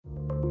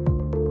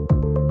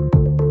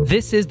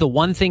This is the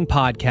One Thing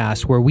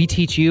podcast, where we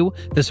teach you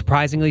the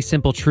surprisingly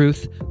simple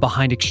truth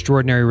behind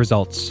extraordinary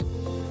results.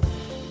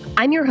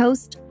 I'm your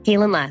host,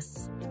 Kaylin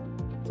Less.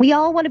 We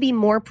all want to be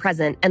more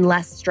present and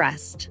less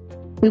stressed.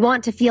 We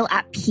want to feel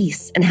at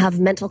peace and have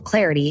mental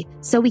clarity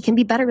so we can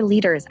be better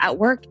leaders at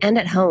work and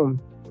at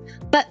home.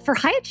 But for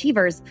high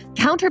achievers,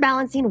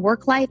 counterbalancing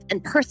work life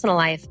and personal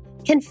life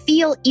can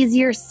feel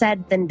easier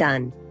said than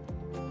done.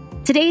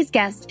 Today's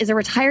guest is a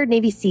retired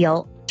Navy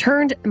SEAL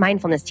turned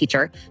mindfulness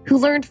teacher who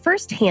learned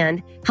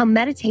firsthand how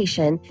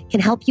meditation can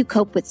help you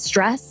cope with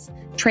stress,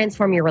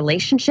 transform your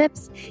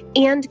relationships,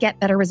 and get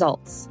better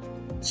results.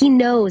 He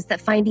knows that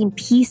finding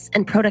peace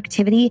and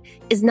productivity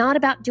is not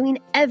about doing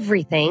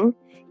everything.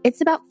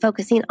 It's about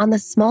focusing on the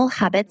small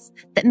habits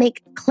that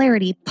make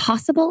clarity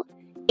possible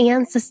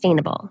and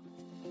sustainable.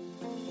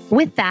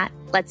 With that,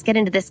 let's get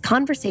into this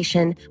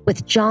conversation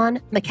with John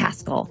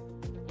McCaskill.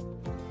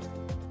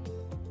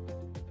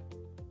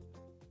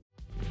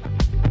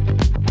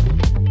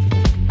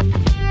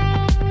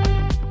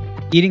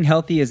 Eating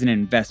healthy is an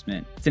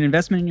investment. It's an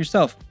investment in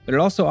yourself, but it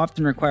also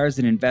often requires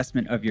an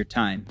investment of your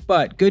time.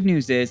 But good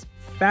news is,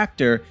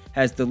 Factor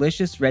has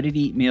delicious,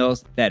 ready-to-eat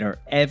meals that are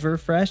ever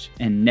fresh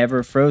and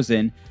never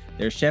frozen.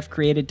 They're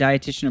chef-created,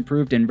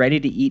 dietitian-approved, and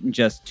ready to eat in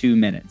just 2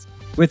 minutes.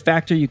 With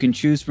Factor, you can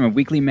choose from a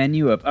weekly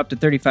menu of up to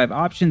 35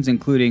 options,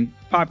 including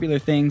popular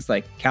things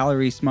like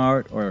Calorie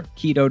Smart or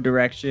Keto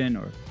Direction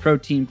or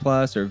Protein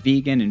Plus or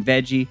Vegan and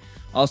Veggie.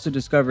 Also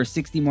discover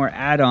 60 more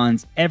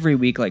add-ons every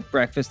week, like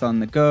breakfast on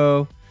the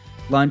go,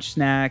 lunch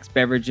snacks,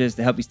 beverages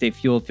to help you stay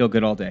fueled, feel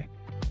good all day.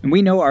 And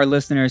we know our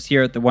listeners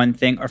here at The One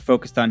Thing are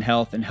focused on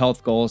health and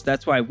health goals.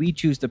 That's why we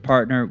choose to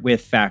partner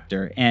with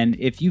Factor. And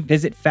if you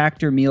visit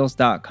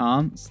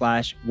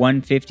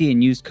factormeals.com/150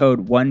 and use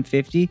code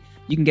 150,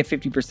 you can get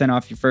 50%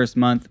 off your first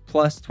month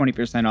plus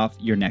 20% off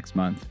your next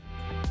month.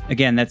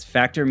 Again, that's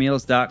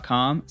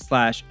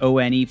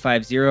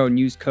factormeals.com/ONE50 and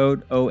use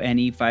code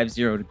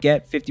ONE50 to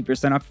get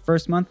 50% off your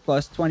first month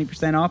plus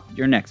 20% off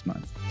your next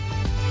month.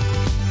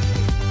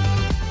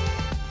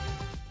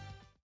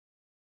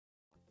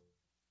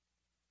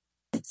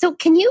 So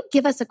can you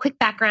give us a quick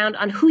background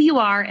on who you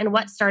are and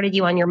what started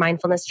you on your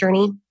mindfulness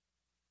journey?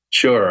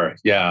 Sure.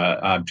 Yeah.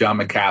 I'm John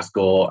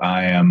McCaskill.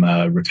 I am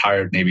a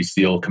retired Navy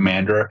SEAL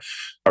commander.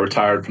 I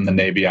retired from the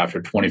Navy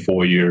after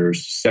 24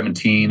 years,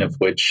 17 of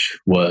which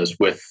was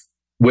with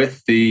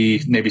the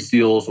Navy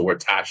SEALs or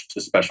attached to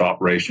special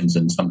operations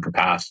in some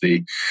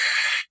capacity.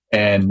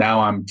 And now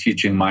I'm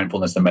teaching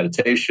mindfulness and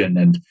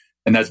meditation.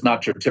 And that's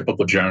not your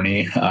typical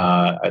journey.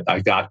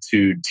 I got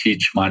to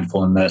teach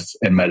mindfulness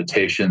and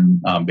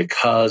meditation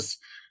because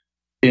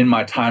in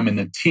my time in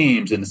the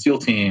teams, in the SEAL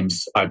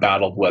teams, I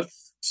battled with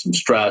some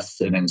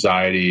stress and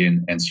anxiety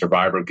and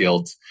survivor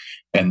guilt.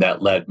 And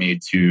that led me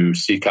to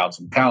seek out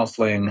some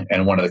counseling.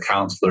 And one of the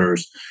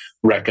counselors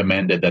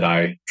recommended that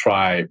I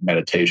try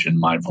meditation,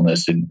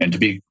 mindfulness. And to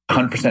be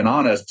 100%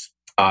 honest,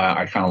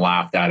 I kind of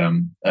laughed at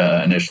him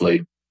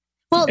initially.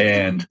 Well,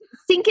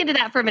 think into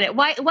that for a minute.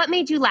 What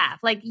made you laugh?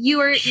 Like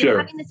you're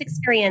having this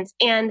experience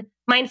and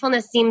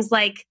mindfulness seems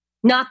like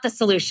not the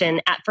solution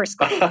at first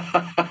glance.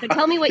 So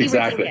tell me what you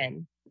were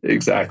thinking.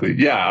 Exactly.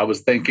 Yeah. I was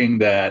thinking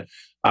that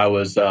I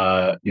was,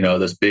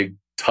 this big,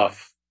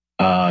 tough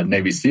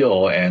Navy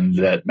SEAL and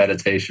that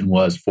meditation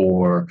was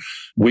for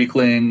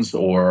weaklings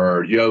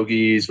or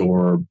yogis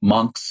or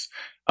monks.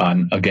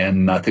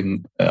 Again,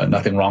 nothing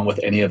wrong with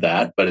any of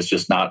that, but it's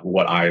just not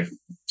what I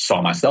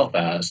saw myself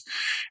as.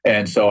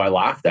 And so I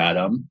laughed at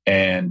him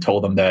and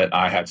told him that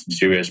I had some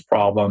serious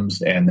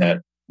problems and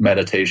that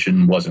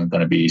meditation wasn't going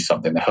to be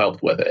something that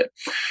helped with it.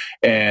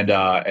 And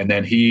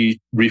then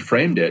he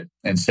reframed it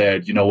and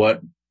said, you know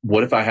what?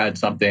 What if I had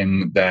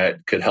something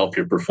that could help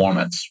your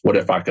performance? What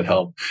if I could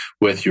help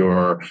with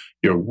your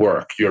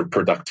work, your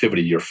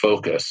productivity, your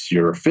focus,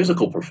 your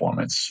physical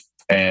performance?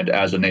 And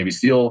as a Navy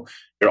SEAL,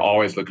 you're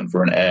always looking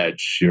for an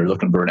edge. You're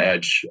looking for an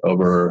edge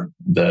over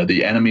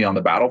the enemy on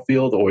the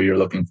battlefield, or you're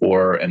looking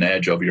for an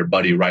edge over your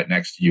buddy right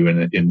next to you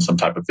in some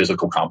type of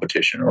physical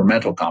competition or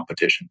mental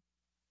competition.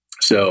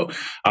 So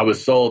I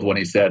was sold when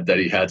he said that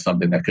he had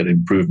something that could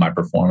improve my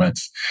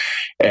performance.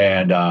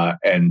 And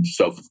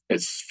so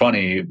it's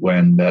funny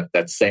when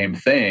that same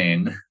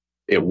thing,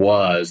 it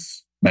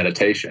was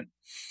meditation.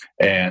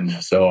 And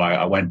so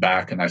I went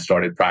back and I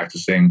started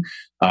practicing,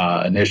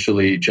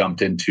 initially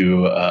jumped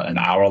into an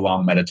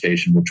hour-long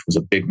meditation, which was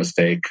a big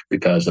mistake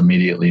because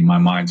immediately my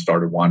mind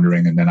started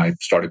wandering. And then I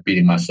started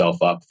beating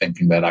myself up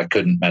thinking that I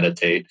couldn't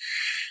meditate.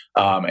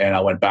 And I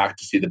went back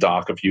to see the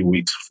doc a few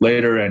weeks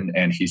later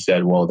and he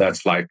said, well,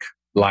 that's like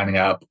lining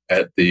up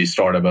at the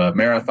start of a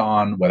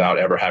marathon without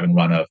ever having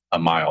run a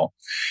mile.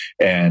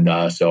 And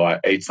so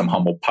I ate some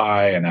humble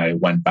pie and I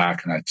went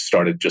back and I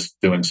started just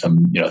doing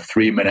some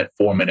 3-minute,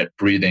 4-minute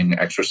breathing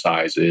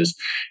exercises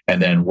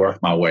and then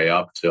worked my way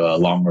up to a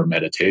longer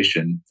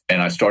meditation.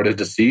 And I started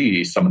to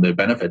see some of the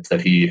benefits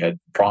that he had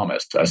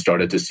promised. I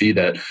started to see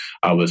that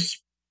I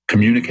was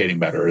communicating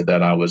better,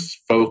 that I was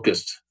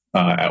focused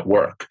at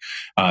work,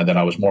 that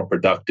I was more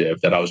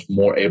productive, that I was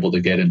more able to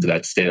get into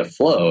that state of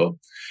flow.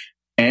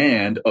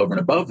 And over and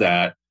above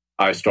that,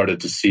 I started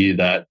to see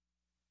that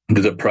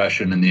the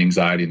depression and the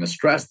anxiety and the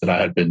stress that I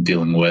had been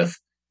dealing with,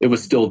 it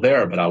was still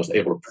there, but I was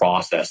able to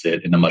process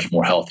it in a much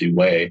more healthy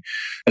way.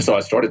 And so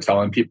I started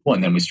telling people,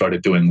 and then we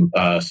started doing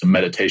some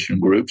meditation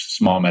groups,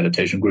 small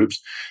meditation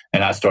groups.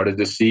 And I started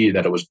to see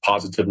that it was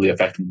positively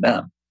affecting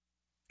them.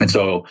 And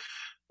so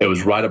it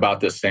was right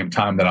about this same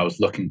time that I was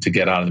looking to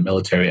get out of the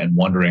military and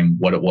wondering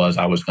what it was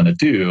I was going to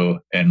do.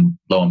 And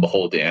lo and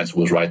behold, the answer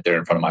was right there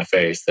in front of my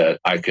face, that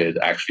I could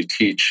actually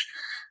teach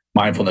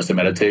mindfulness and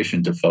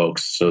meditation to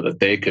folks so that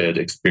they could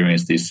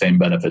experience these same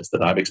benefits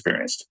that I've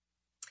experienced.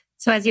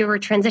 So as you were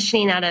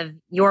transitioning out of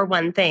your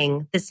one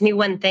thing, this new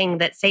one thing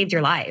that saved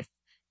your life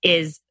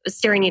is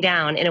staring you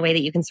down in a way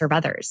that you can serve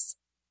others.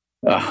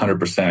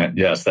 100%.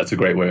 Yes, that's a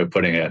great way of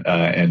putting it.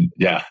 And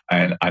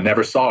I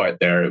never saw it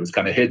there. It was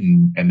kind of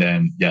hidden. And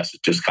then, yes,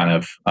 it just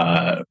kind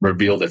of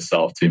revealed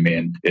itself to me.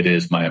 And it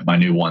is my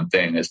new one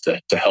thing, is to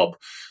help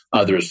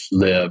others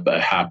live a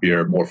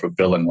happier, more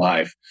fulfilling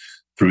life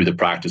through the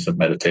practice of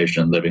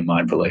meditation and living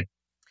mindfully.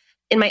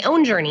 In my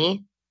own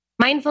journey,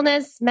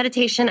 mindfulness,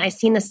 meditation, I've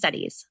seen the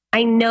studies.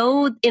 I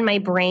know in my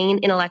brain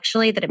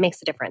intellectually that it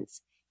makes a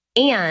difference.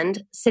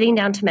 And sitting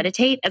down to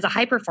meditate, as a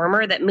high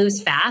performer that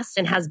moves fast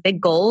and has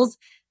big goals,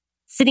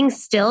 sitting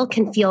still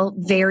can feel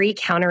very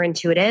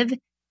counterintuitive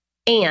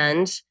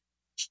and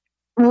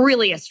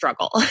really a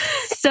struggle.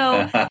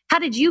 So how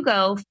did you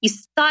go? You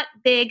thought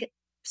big,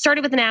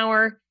 started with an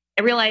hour,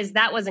 and realized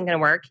that wasn't going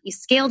to work. You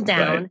scaled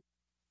down. Right.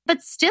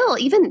 But still,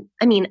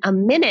 a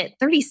minute,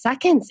 30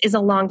 seconds is a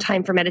long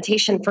time for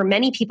meditation for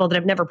many people that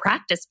have never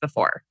practiced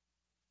before.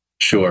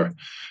 Sure.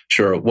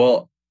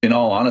 Well, in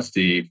all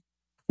honesty,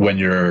 when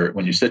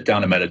you sit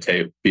down to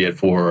meditate, be it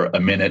for a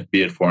minute,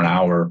 be it for an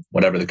hour,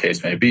 whatever the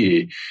case may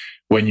be,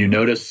 when you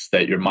notice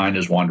that your mind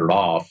has wandered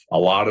off, a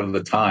lot of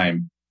the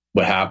time,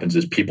 what happens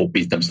is people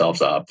beat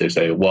themselves up. They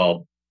say,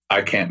 well,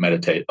 I can't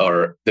meditate,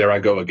 or there I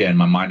go again.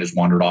 My mind has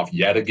wandered off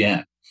yet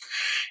again.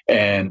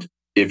 And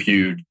if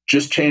you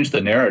just change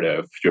the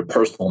narrative, your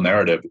personal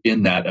narrative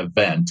in that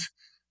event,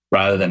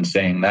 rather than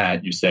saying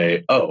that, you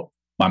say, oh,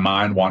 my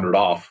mind wandered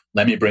off.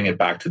 Let me bring it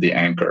back to the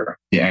anchor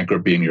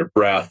being your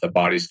breath, a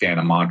body scan,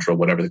 a mantra,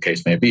 whatever the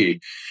case may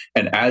be.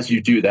 And as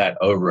you do that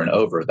over and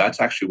over,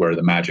 that's actually where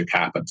the magic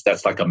happens.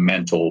 That's like a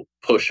mental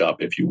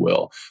push-up, if you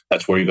will.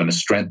 That's where you're going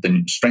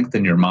to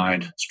strengthen your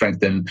mind,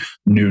 strengthen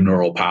new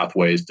neural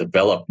pathways,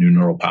 develop new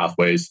neural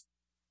pathways,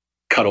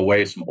 cut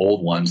away some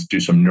old ones, do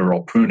some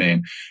neural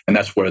pruning. And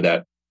that's where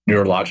that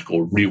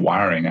neurological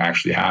rewiring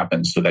actually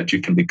happens, so that you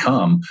can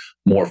become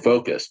more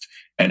focused.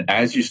 And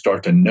as you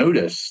start to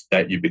notice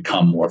that you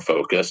become more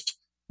focused,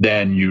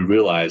 then you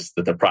realize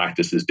that the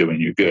practice is doing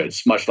you good.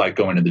 It's much like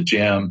going to the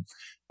gym.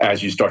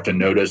 As you start to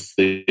notice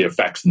the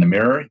effects in the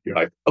mirror, you're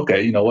like,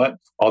 okay, you know what?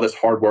 All this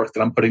hard work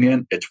that I'm putting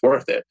in, it's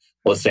worth it.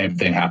 Well, the same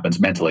thing happens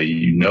mentally.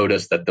 You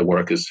notice that the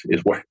work is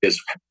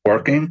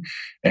working,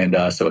 and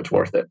so it's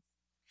worth it.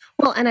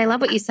 Well, and I love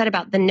what you said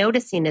about the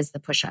noticing is the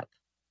push-up.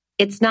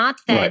 It's not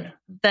that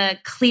the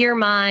clear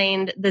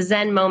mind, the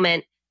Zen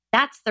moment,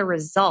 that's the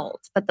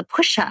result, but the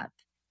push-up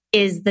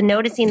is the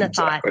noticing the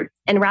thought.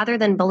 And rather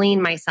than bullying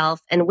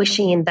myself and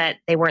wishing that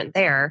they weren't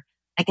there,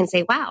 I can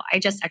say, wow, I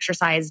just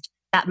exercised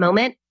that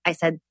moment. I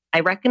said,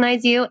 I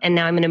recognize you, and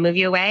now I'm going to move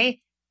you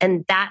away.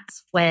 And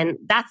that's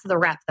the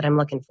rep that I'm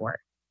looking for.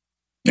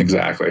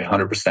 Exactly.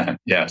 100%.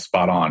 Yeah,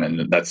 spot on.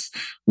 And that's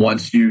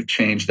once you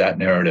change that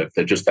narrative,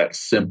 that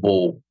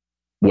simple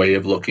way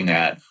of looking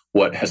at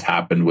what has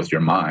happened with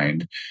your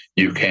mind,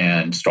 you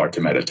can start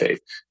to meditate.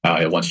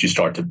 Once you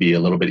start to be a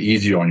little bit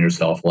easier on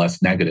yourself,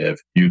 less negative,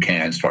 you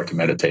can start to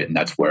meditate. And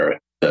that's where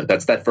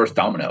that's that first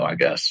domino, I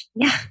guess.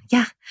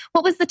 Yeah.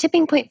 What was the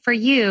tipping point for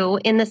you,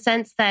 in the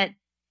sense that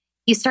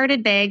you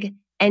started big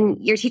and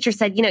your teacher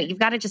said, you've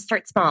got to just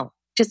start small.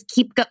 Just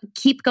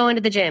keep going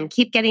to the gym,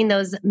 keep getting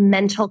those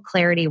mental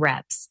clarity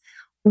reps.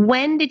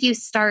 When did you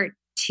start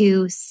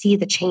to see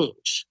the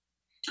change?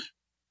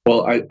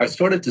 Well, I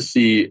started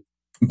to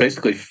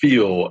basically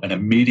feel an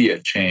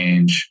immediate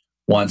change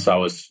once I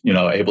was,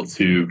 able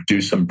to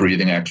do some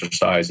breathing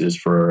exercises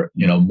for,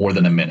 more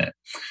than a minute.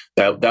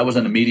 That was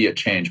an immediate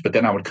change. But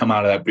then I would come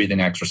out of that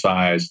breathing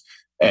exercise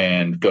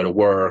and go to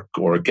work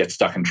or get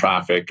stuck in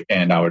traffic,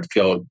 and I would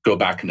go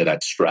back into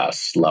that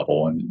stress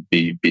level and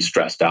be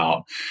stressed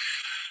out.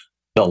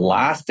 The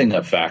lasting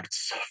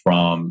effects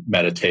from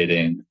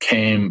meditating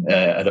came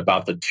at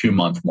about the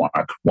 2-month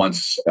mark.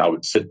 Once I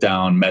would sit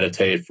down,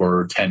 meditate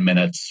for 10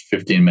 minutes,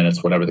 15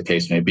 minutes, whatever the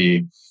case may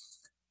be,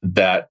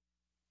 that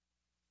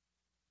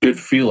good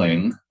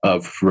feeling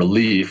of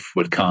relief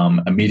would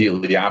come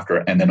immediately after,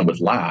 and then it would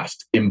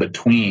last in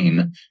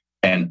between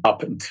and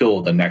up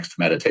until the next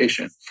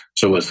meditation.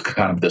 So it was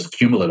kind of this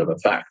cumulative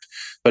effect.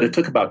 But it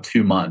took about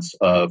 2 months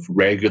of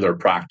regular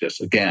practice.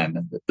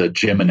 Again, the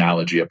gym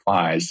analogy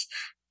applies.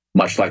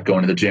 Much like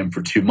going to the gym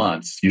for 2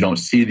 months, you don't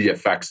see the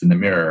effects in the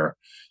mirror.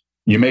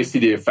 You may see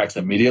the effects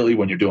immediately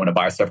when you're doing a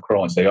bicep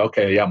curl and say,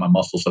 okay, yeah, my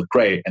muscles look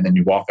great. And then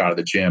you walk out of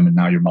the gym and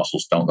now your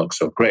muscles don't look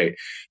so great.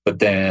 But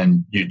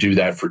then you do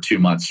that for 2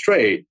 months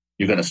straight,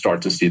 you're going to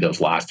start to see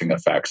those lasting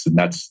effects. And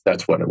that's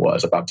what it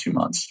was, about 2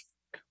 months.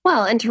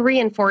 Well, and to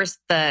reinforce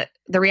the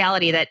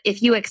reality that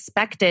if you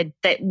expected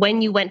that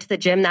when you went to the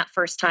gym that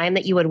first time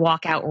that you would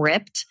walk out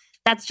ripped,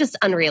 that's just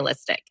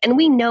unrealistic. And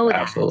we know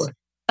Absolutely. that.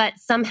 But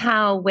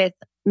somehow with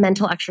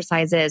mental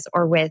exercises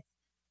or with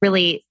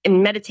really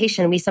in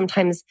meditation, we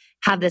sometimes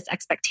have this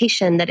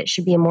expectation that it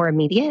should be more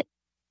immediate,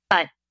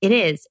 but it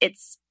is.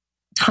 It's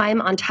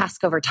time on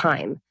task over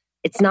time.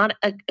 It's not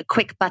a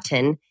quick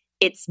button.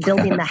 It's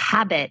building the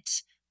habit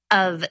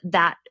of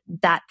that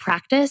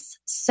practice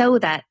so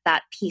that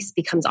piece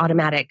becomes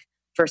automatic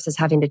versus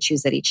having to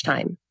choose it each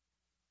time.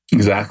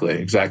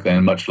 Exactly.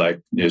 And much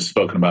like is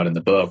spoken about in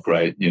the book,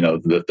 right?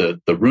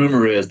 The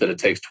rumor is that it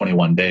takes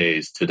 21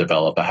 days to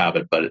develop a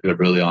habit, but it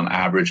really on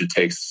average, it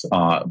takes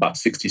about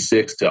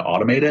 66 to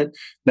automate it.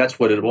 That's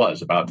what it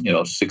was, about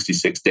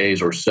 66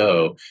 days or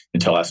so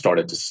until I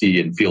started to see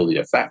and feel the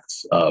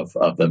effects of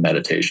the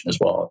meditation as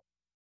well.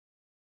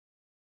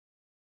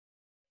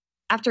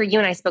 After you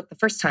and I spoke the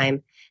first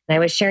time, and I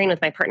was sharing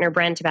with my partner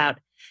Brent about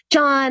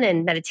John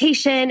and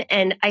meditation,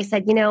 and I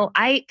said,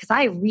 because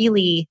I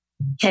really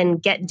can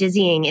get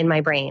dizzying in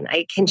my brain.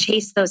 I can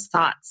chase those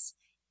thoughts.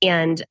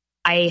 And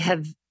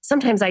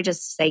sometimes I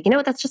just say,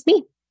 that's just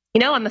me.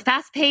 I'm a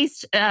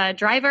fast-paced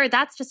driver.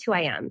 That's just who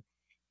I am.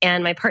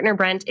 And my partner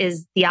Brent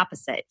is the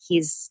opposite.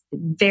 He's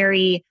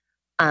very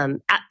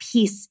at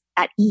peace,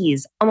 at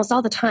ease, almost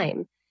all the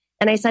time.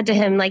 And I said to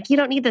him, you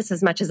don't need this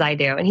as much as I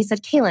do. And he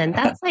said, Kaylin,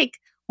 that's like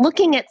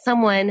looking at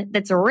someone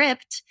that's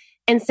ripped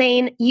and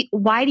saying,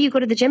 why do you go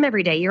to the gym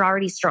every day? You're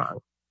already strong.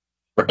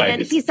 Right.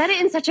 And he said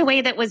it in such a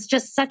way that was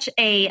just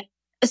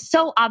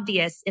so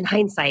obvious in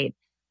hindsight.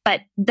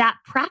 But that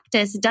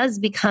practice does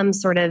become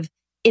sort of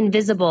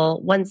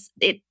invisible once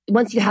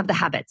you have the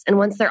habits and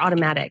once they're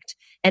automatic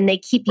and they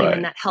keep you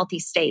in that healthy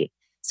state.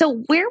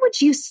 So where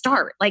would you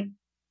start?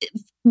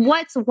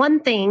 What's one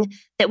thing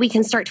that we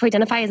can start to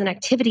identify as an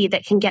activity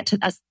that can get to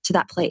us to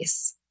that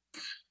place?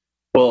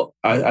 Well,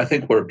 I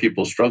think where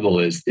people struggle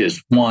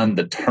is one,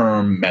 the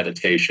term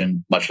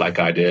meditation, much like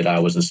I did. I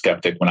was a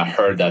skeptic when I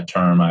heard that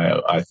term.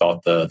 I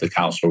thought the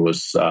counselor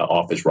was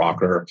off his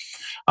rocker.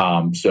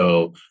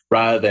 So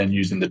rather than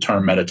using the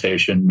term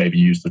meditation, maybe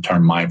use the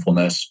term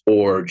mindfulness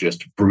or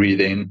just a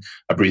breathing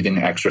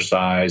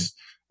exercise,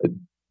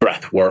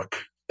 breath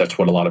work. That's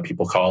what a lot of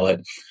people call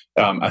it.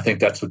 I think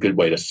that's a good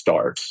way to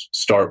start.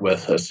 Start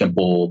with a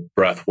simple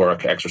breath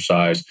work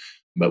exercise,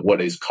 but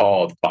what is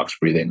called box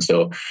breathing.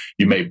 So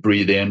you may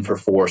breathe in for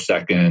 4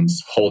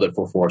 seconds, hold it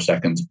for 4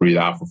 seconds, breathe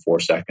out for 4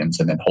 seconds,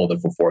 and then hold it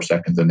for 4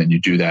 seconds. And then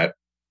you do that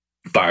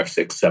 5,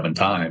 6, 7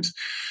 times.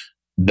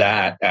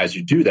 That as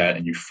you do that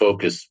and you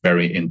focus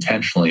very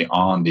intentionally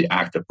on the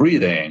act of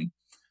breathing,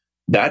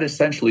 that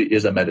essentially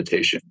is a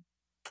meditation.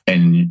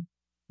 And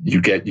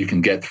you can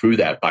get through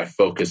that by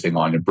focusing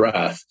on your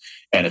breath.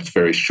 And it's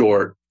very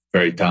short,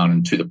 very down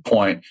and to the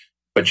point.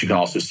 But you can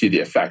also see the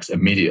effects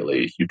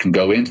immediately. You can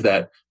go into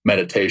that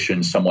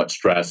meditation somewhat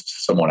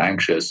stressed, somewhat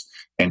anxious,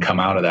 and come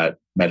out of that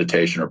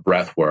meditation or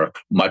breath work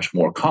much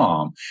more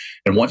calm.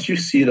 And once you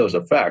see those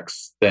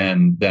effects,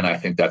 then I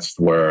think that's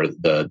where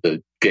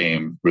the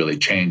game really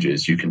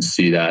changes. You can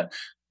see that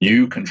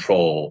you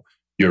control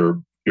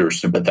your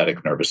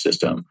sympathetic nervous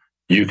system.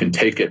 You can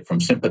take it from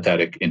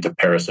sympathetic into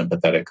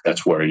parasympathetic.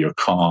 That's where you're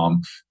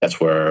calm.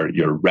 That's where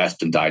your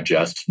rest and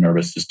digest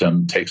nervous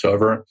system takes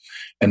over.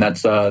 And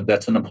that's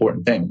an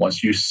important thing.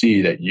 Once you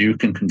see that you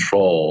can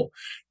control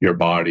your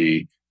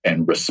body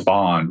and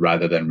respond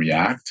rather than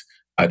react,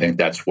 I think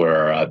that's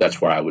where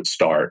I would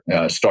start.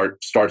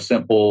 Start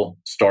simple.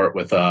 Start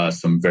with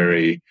some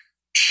very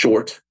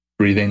short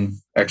breathing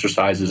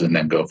exercises, and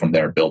then go from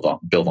there. Build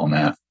on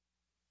that.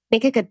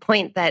 Make a good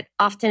point that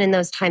often in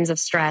those times of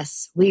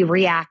stress, we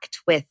react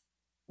with,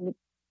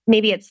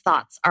 maybe it's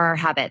thoughts are our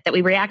habit, that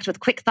we react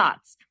with quick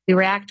thoughts. We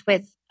react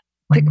with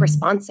quick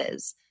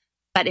responses.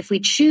 But if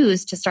we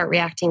choose to start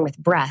reacting with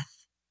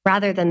breath,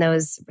 rather than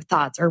those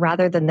thoughts or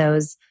rather than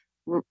those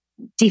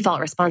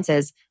default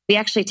responses, we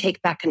actually take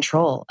back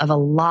control of a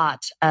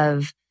lot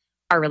of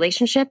our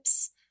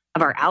relationships,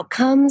 of our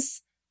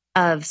outcomes,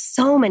 of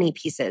so many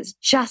pieces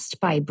just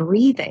by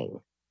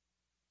breathing.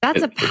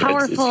 That's a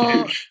powerful... It's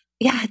huge.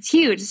 Yeah, it's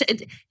huge.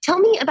 Tell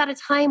me about a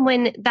time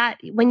when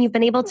you've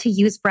been able to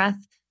use breath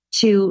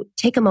to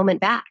take a moment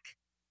back.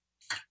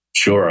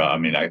 Sure. I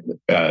mean,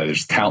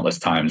 there's countless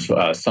times,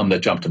 some that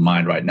jump to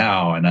mind right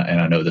now, and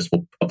I know this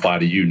will apply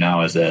to you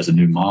now as a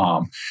new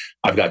mom.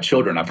 I've got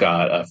children. I've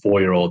got a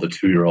 4-year-old, a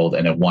 2-year-old,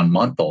 and a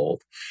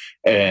 1-month-old.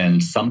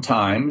 And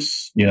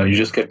sometimes, you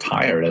just get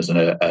tired as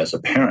a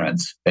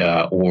parent,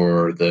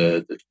 or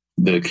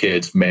the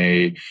kids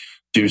may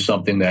do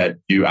something that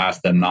you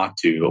ask them not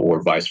to,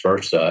 or vice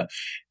versa.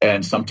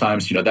 And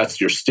sometimes, that's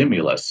your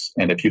stimulus.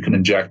 And if you can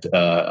inject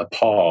a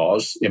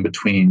pause in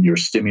between your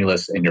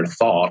stimulus and your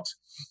thought,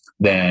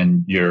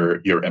 then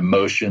your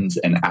emotions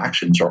and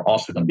actions are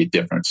also going to be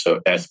different. So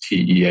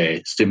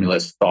STEA,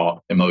 stimulus,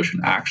 thought, emotion,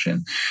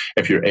 action.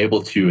 If you're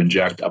able to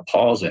inject a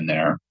pause in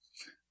there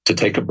to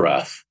take a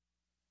breath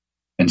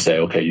and say,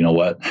 okay, you know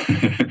what?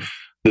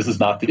 This is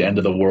not the end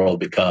of the world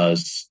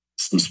because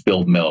some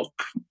spilled milk.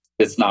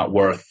 It's not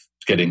worth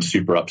getting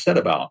super upset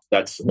about.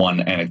 That's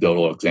one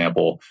anecdotal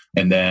example.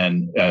 And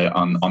then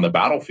on the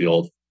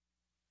battlefield,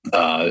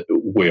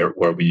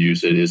 where we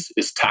use it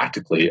is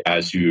tactically.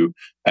 As you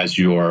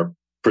are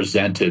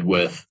presented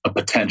with a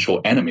potential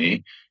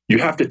enemy, you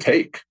have to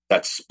take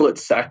that split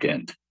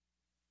second.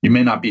 You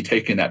may not be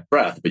taking that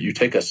breath, but you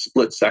take a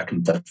split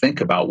second to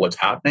think about what's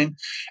happening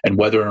and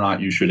whether or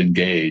not you should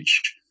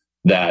engage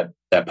that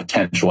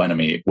potential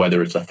enemy,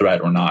 whether it's a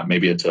threat or not.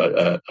 Maybe it's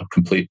a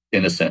complete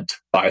innocent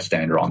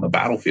bystander on the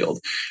battlefield.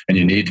 And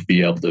you need to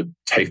be able to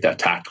take that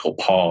tactical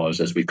pause,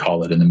 as we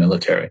call it in the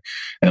military.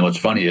 And what's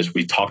funny is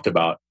we talked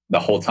about, the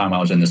whole time I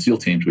was in the SEAL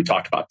teams, we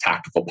talked about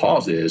tactical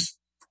pauses.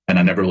 And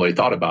I never really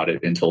thought about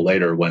it until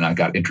later when I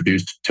got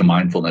introduced to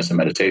mindfulness and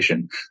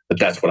meditation,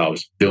 that's what I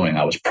was doing.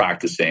 I was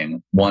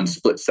practicing one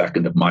split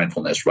second of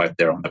mindfulness right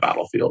there on the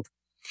battlefield.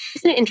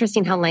 Isn't it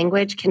interesting how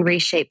language can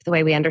reshape the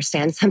way we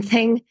understand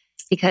something?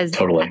 Because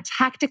that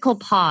tactical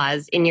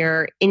pause in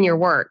your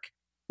work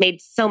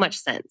made so much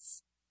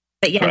sense.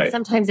 But yet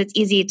sometimes it's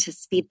easy to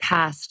speed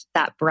past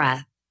that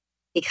breath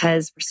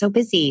because we're so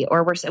busy,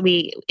 or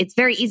it's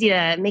very easy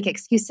to make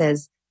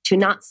excuses to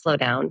not slow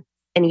down.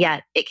 And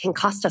yet it can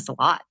cost us a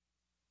lot.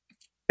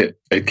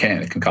 It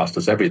can cost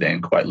us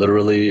everything. Quite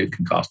literally, it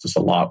can cost us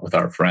a lot with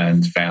our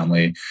friends,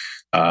 family,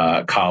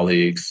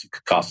 colleagues. It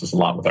can cost us a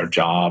lot with our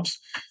jobs.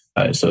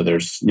 So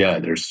there's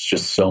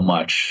just so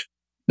much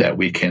that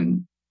we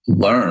can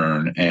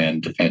learn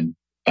and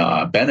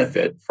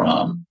benefit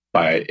from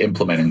by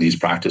implementing these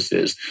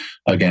practices,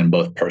 again,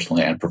 both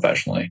personally and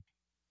professionally.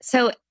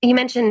 So you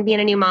mentioned being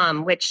a new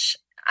mom, which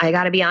I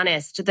got to be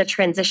honest, the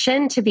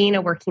transition to being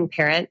a working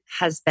parent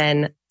has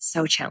been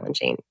so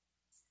challenging.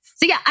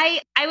 So yeah,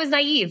 I was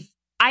naive.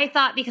 I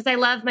thought because I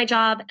love my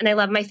job and I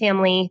love my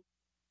family,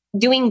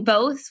 doing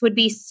both would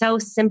be so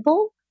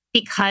simple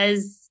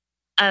because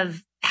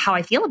of how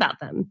I feel about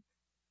them.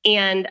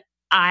 And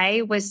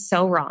I was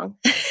so wrong.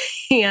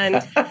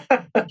 And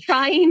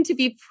trying to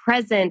be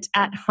present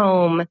at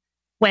home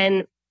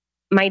when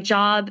my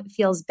job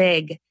feels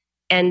big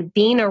and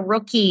being a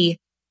rookie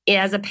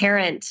as a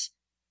parent,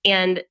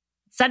 and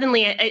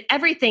suddenly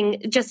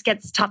everything just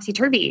gets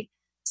topsy-turvy.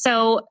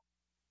 So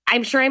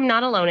I'm sure I'm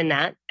not alone in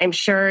that. I'm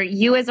sure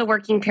you as a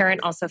working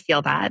parent also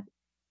feel that.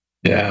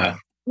 Yeah.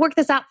 Work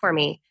this out for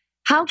me.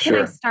 How can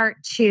I start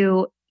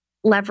to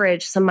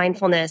leverage some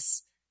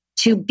mindfulness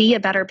to be a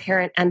better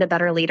parent and a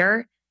better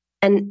leader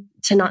and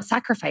to not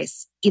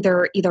sacrifice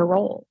either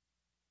role?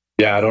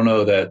 Yeah, I don't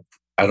know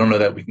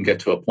that we can get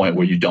to a point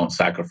where you don't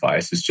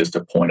sacrifice. It's just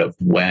a point of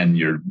when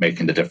you're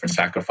making the different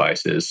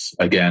sacrifices.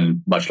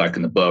 Again, much like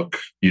in the book,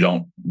 you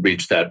don't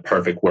reach that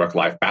perfect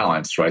work-life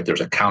balance, right?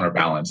 There's a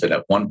counterbalance. And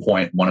at one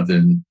point,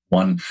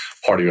 one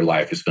part of your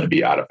life is going to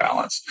be out of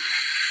balance.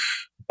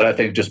 But I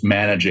think just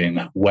managing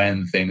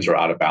when things are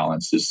out of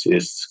balance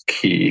is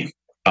key.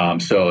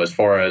 So as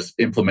far as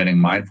implementing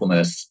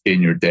mindfulness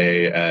in your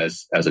day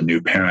as a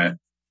new parent,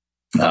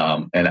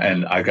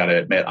 and I got to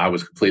admit, I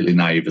was completely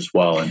naive as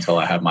well until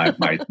I had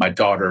my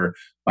daughter,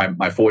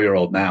 my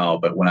 4-year-old now.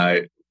 But when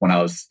I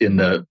was in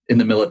the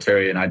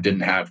military and I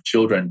didn't have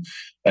children,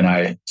 and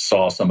I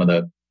saw some of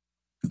the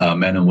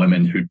men and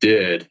women who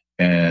did,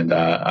 and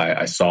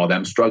I saw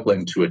them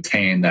struggling to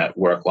attain that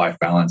work-life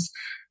balance,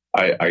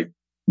 I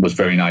was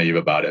very naive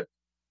about it.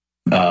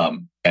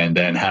 And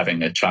then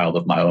having a child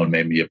of my own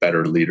made me a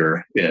better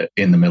leader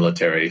in the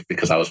military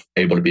because I was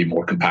able to be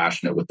more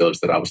compassionate with those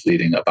that I was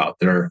leading about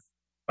their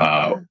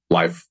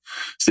life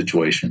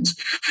situations.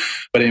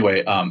 But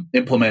anyway,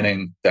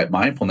 implementing that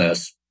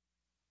mindfulness,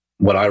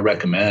 what I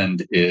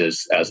recommend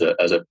is as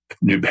a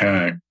new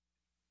parent,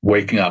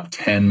 waking up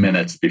 10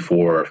 minutes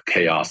before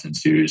chaos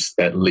ensues,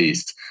 at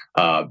least.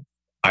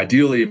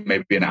 Ideally,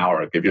 maybe an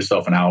hour. Give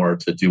yourself an hour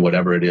to do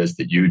whatever it is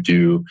that you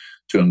do,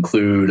 to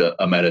include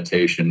a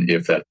meditation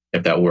if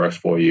that works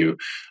for you.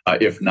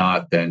 If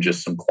not, then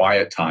just some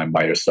quiet time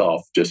by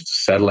yourself,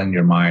 just settling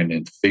your mind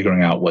and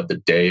figuring out what the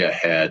day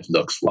ahead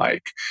looks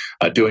like.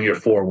 Doing your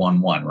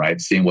 411,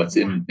 right? Seeing what's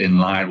in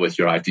line with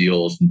your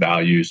ideals and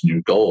values and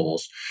your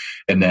goals.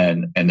 And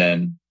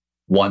then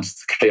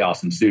once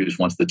chaos ensues,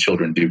 once the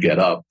children do get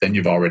up, then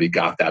you've already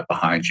got that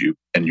behind you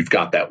and you've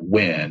got that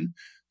win.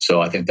 So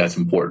I think that's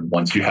important.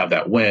 Once you have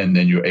that win,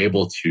 then you're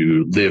able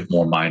to live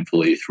more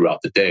mindfully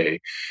throughout the day.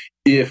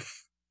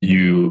 If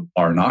you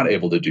are not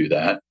able to do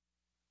that,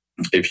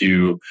 if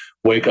you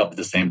wake up at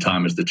the same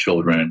time as the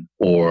children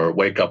or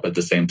wake up at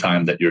the same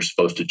time that you're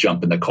supposed to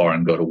jump in the car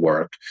and go to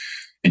work,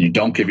 and you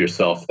don't give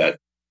yourself that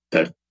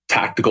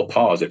tactical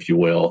pause, if you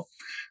will,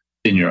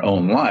 in your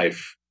own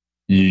life,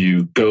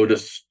 you go to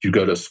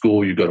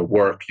school, you go to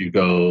work, you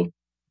go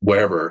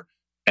wherever,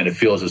 and it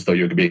feels as though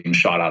you're being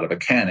shot out of a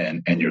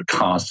cannon and you're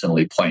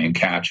constantly playing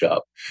catch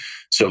up.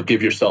 So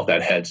give yourself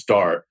that head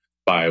start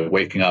by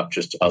waking up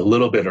just a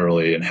little bit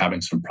early and having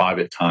some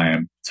private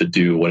time to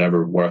do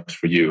whatever works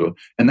for you.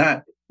 And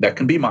that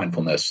can be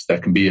mindfulness,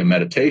 that can be a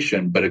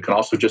meditation, but it can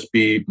also just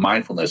be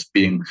mindfulness,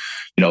 being,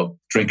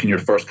 drinking your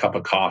first cup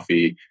of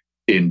coffee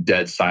in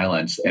dead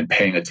silence and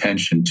paying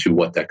attention to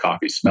what that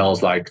coffee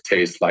smells like,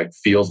 tastes like,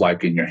 feels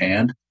like in your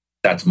hand.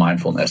 that's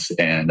mindfulness.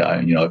 And,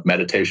 if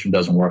meditation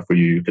doesn't work for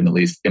you, you can at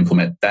least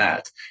implement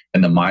that.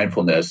 And the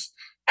mindfulness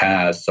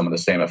has some of the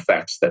same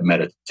effects that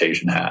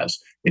meditation has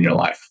in your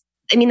life.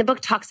 I mean, the book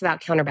talks about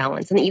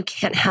counterbalance and that you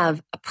can't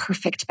have a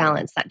perfect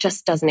balance. That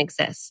just doesn't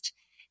exist.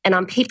 And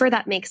on paper,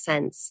 that makes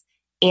sense.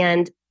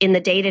 And in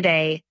the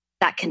day-to-day,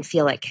 that can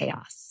feel like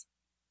chaos,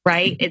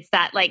 right? It's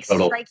that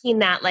striking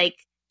that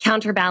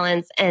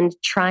counterbalance and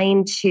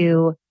trying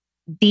to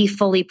be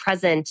fully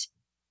present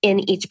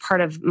in each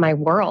part of my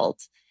world.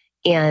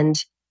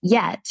 And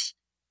yet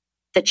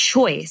the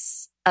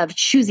choice of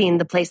choosing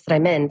the place that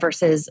I'm in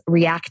versus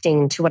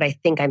reacting to what I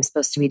think I'm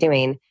supposed to be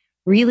doing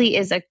really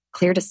is a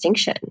clear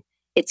distinction.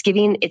 It's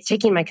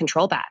taking my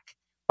control back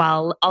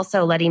while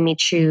also letting me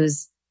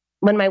choose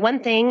when my one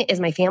thing is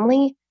my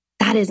family,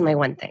 that is my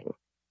one thing.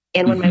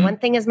 And when my one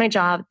thing is my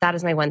job, that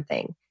is my one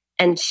thing.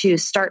 And to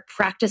start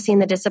practicing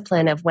the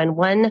discipline of when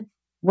one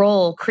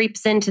role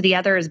creeps into the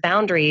other's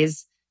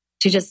boundaries,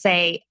 to just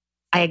say,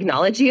 I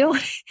acknowledge you,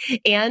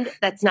 and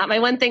that's not my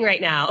one thing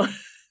right now.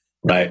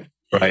 Right.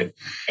 And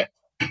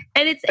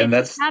it's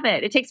a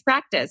habit. It takes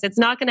practice. It's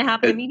not going to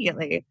happen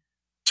immediately.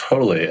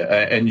 Totally.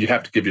 And you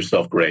have to give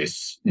yourself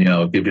grace,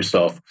 give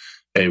yourself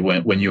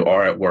when you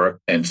are at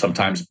work, and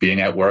sometimes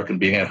being at work and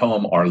being at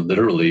home are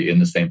literally in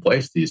the same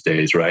place these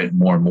days, right?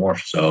 More and more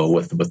so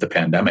with the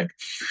pandemic.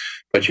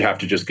 But you have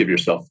to just give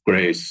yourself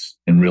grace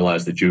and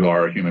realize that you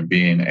are a human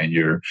being and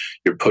you're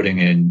putting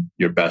in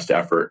your best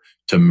effort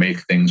to make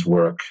things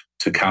work,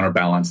 to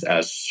counterbalance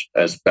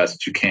as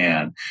best you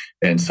can.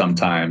 And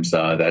sometimes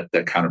that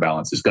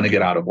counterbalance is going to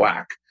get out of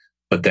whack.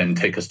 But then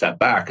take a step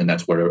back. And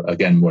that's where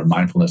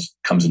mindfulness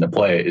comes into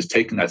play, is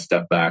taking that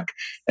step back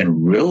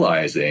and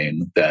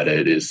realizing that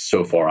it is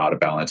so far out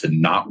of balance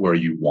and not where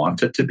you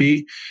want it to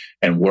be,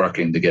 and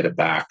working to get it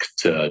back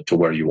to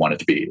where you want it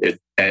to be.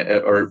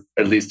 Or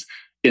at least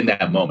in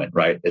that moment,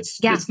 right?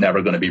 It's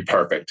never going to be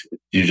perfect.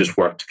 You just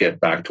work to get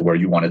back to where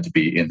you want it to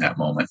be in that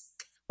moment.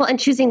 Well, and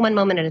choosing one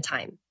moment at a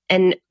time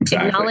and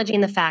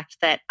acknowledging the fact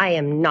that I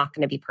am not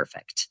going to be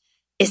perfect,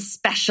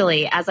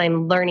 especially as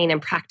I'm learning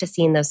and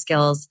practicing those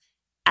skills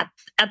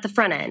at the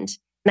front end.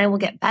 And I will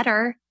get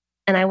better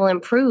and I will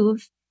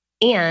improve,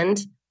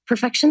 and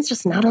perfection's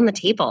just not on the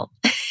table.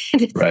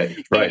 Right.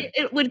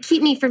 It would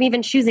keep me from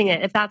even choosing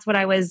it if that's what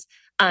I was,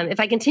 if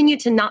I continued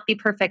to not be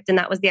perfect and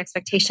that was the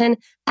expectation,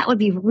 that would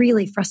be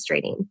really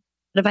frustrating.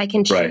 But if I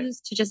can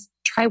choose to just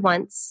try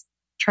once,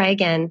 try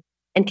again,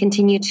 and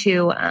continue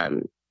to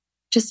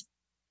just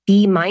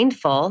be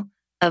mindful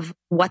of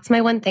what's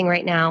my one thing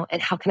right now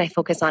and how can I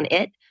focus on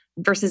it,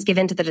 versus give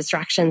in to the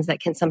distractions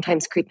that can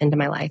sometimes creep into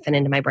my life and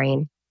into my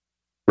brain.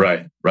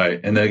 Right.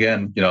 And then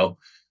again,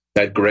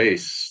 that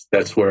grace,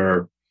 that's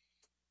where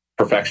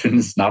perfection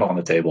is not on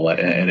the table.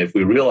 And if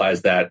we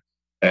realize that,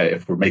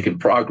 if we're making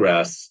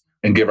progress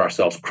and give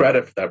ourselves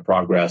credit for that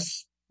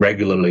progress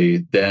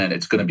regularly, then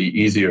it's going to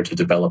be easier to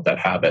develop that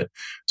habit.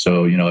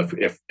 So,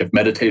 if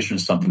meditation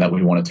is something that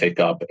we want to take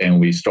up,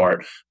 and we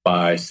start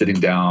by sitting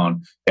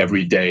down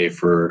every day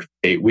for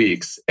 8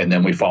 weeks, and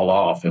then we fall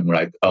off and we're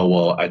like, oh,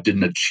 well, I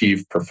didn't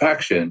achieve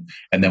perfection,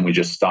 and then we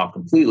just stop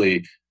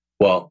completely.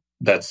 Well,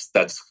 that's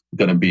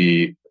going to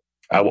be,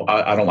 I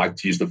don't like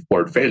to use the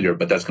word failure,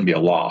 but that's going to be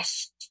a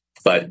loss.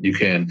 But you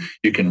can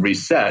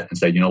reset and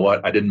say, you know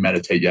what, I didn't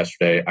meditate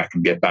yesterday. I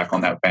can get back on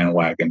that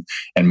bandwagon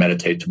and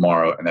meditate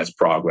tomorrow, and that's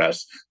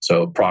progress.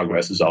 So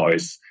progress is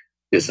always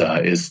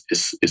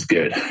is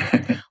good.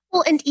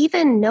 Well, and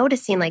even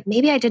noticing,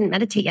 maybe I didn't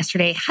meditate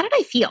yesterday. How did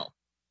I feel?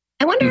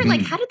 I wonder,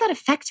 how did that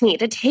affect me?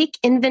 To take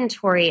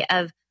inventory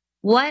of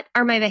what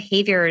are my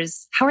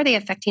behaviors, how are they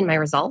affecting my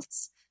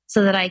results,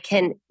 so that I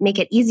can make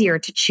it easier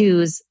to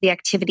choose the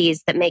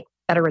activities that make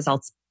better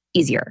results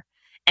easier.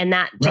 And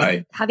that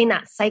just having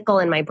that cycle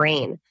in my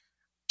brain.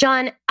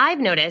 John, I've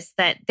noticed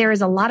that there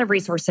is a lot of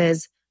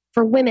resources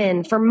for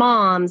women, for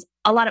moms,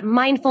 a lot of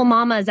mindful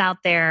mamas out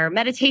there,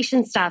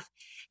 meditation stuff.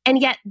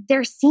 And yet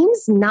there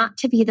seems not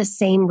to be the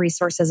same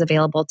resources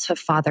available to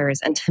fathers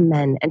and to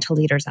men and to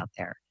leaders out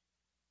there.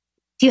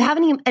 Do you have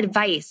any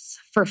advice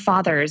for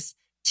fathers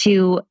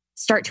to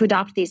start to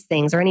adopt these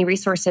things, or any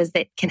resources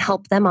that can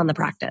help them on the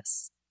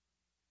practice?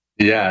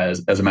 Yeah,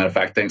 as a matter of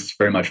fact, thanks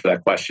very much for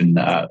that question.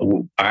 I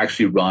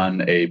actually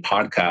run a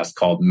podcast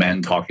called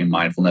Men Talking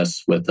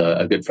Mindfulness with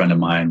a good friend of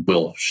mine,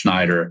 Will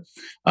Schneider,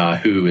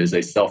 who is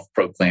a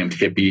self-proclaimed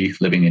hippie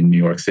living in New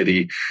York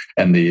City.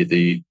 And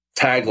the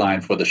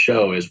tagline for the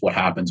show is, what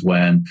happens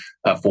when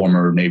a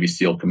former Navy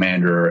SEAL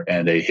commander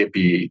and a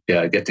hippie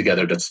get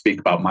together to speak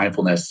about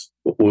mindfulness?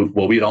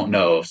 Well, we don't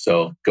know,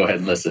 so go ahead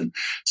and listen.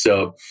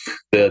 So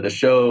the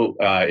show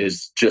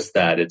is just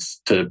that.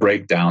 It's to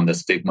break down the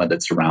stigma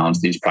that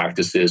surrounds these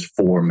practices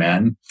for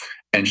men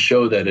and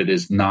show that it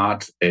is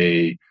not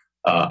a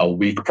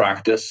weak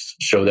practice,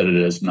 show that it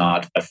is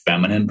not a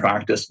feminine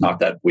practice, not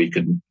that weak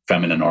and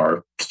feminine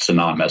are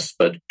synonymous,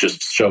 but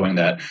just showing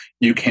that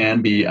you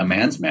can be a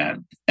man's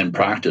man and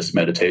practice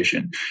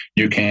meditation.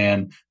 You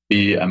can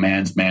be a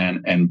man's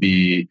man and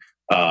be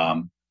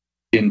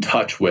in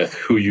touch with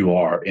who you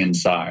are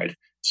inside.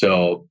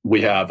 So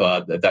we have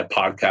that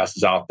podcast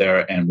is out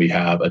there, and we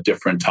have a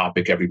different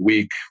topic every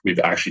week. We've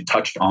actually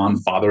touched on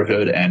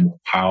fatherhood and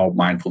how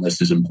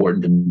mindfulness is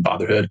important in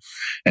fatherhood.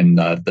 And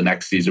the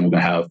next season, we're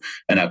going to have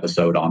an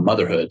episode on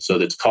motherhood. So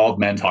it's called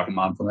Men Talking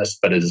Mindfulness,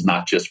 but it is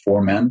not just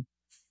for men.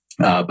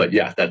 But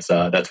yeah, that's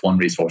one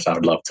resource I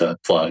would love to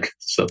plug.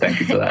 So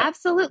thank you for that.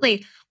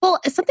 Absolutely. Well,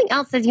 something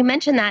else, as you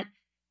mentioned that,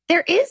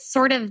 there is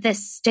sort of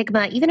this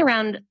stigma even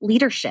around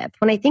leadership.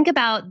 When I think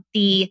about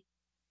the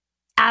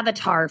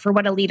avatar for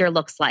what a leader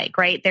looks like,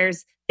 right?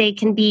 They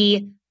can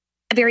be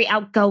very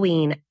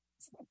outgoing,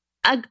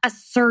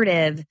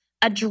 assertive,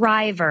 a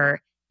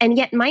driver, and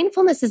yet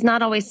mindfulness is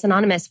not always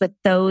synonymous with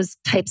those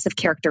types of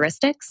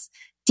characteristics.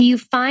 Do you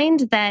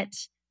find that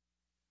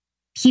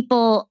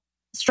people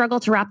struggle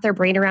to wrap their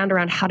brain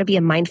around how to be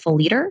a mindful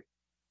leader?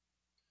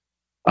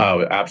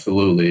 Oh,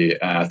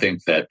 absolutely. I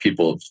think that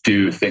people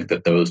do think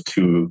that those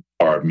two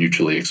are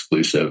mutually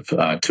exclusive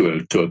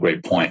to a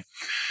great point.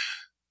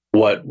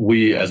 What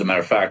we, as a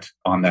matter of fact,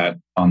 on the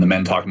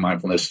Men Talking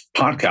Mindfulness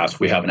podcast,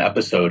 we have an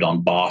episode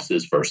on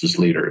bosses versus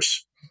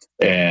leaders.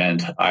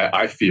 And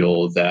I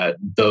feel that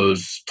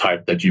those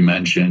type that you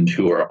mentioned,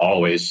 who are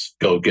always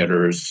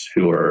go-getters,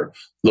 who are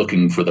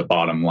looking for the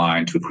bottom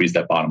line, to increase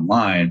that bottom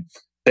line,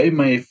 they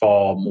may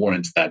fall more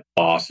into that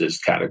bosses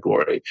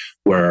category,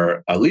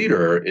 where a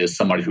leader is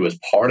somebody who is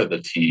part of the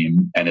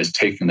team and is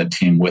taking the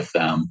team with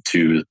them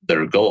to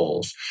their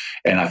goals.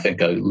 And I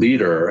think a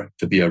leader,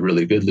 to be a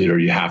really good leader,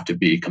 you have to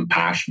be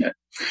compassionate.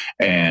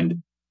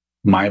 And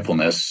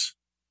mindfulness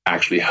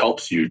actually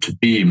helps you to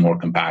be more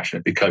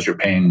compassionate because you're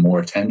paying more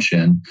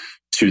attention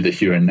to the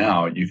here and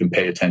now. You can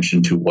pay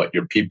attention to what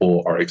your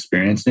people are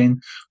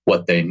experiencing,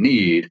 what they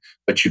need,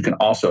 but you can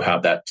also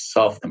have that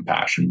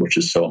self-compassion, which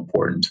is so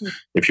important. Mm-hmm.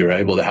 If you're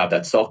able to have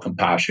that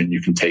self-compassion,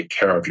 you can take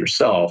care of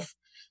yourself.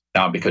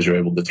 Now, because you're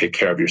able to take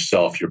care of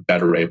yourself, you're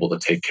better able to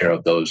take care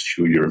of those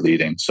who you're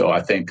leading. So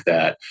I think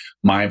that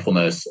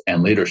mindfulness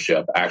and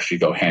leadership actually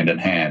go hand in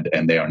hand,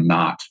 and they are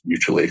not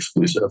mutually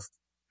exclusive.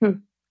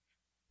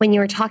 When you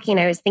were talking,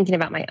 I was thinking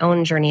about my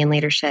own journey in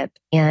leadership.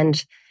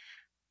 And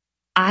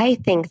I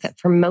think that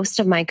for most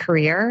of my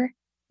career,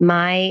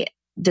 my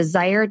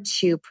desire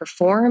to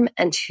perform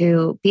and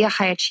to be a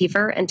high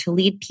achiever and to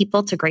lead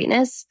people to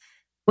greatness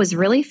was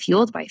really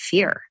fueled by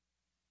fear.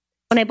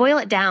 When I boil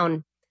it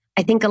down,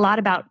 I think a lot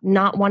about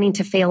not wanting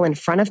to fail in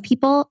front of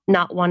people,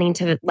 not wanting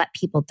to let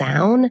people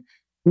down,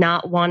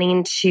 not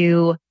wanting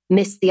to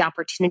miss the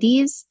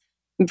opportunities,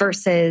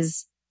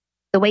 versus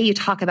the way you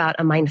talk about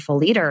a mindful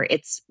leader.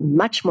 It's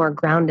much more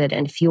grounded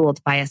and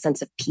fueled by a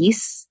sense of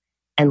peace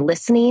and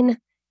listening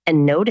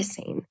and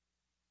noticing.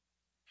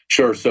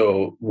 Sure.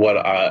 So what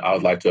I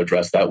would like to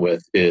address that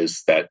with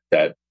is that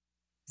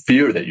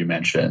fear that you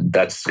mentioned.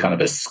 That's kind of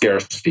a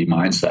scarcity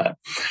mindset.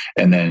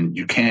 And then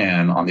you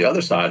can, on the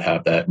other side,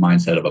 have that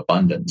mindset of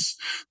abundance.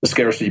 The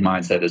scarcity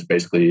mindset is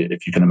basically,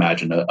 if you can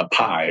imagine a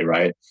pie,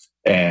 right?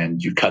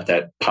 And you cut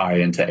that pie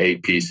into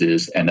 8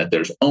 pieces, and that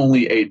there's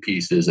only 8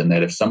 pieces, and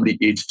that if somebody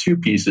eats 2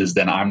 pieces,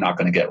 then I'm not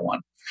going to get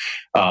one.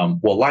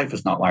 Well, life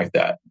is not like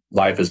that.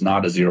 Life is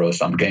not a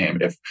zero-sum game.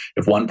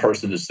 If one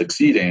person is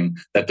succeeding,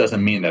 that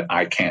doesn't mean that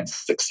I can't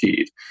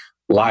succeed.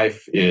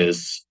 Life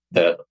is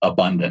the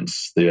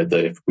abundance.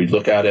 If we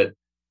look at it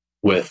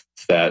with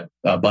that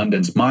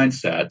abundance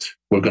mindset,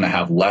 we're going to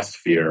have less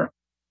fear,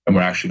 and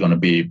we're actually going to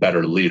be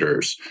better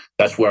leaders.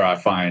 That's where I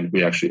find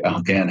we actually,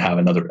 again, have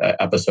another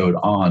episode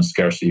on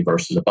scarcity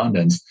versus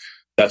abundance.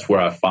 That's where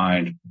I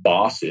find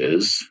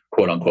bosses,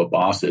 quote unquote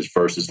bosses,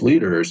 versus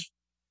leaders.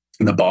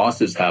 And the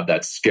bosses have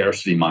that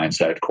scarcity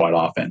mindset quite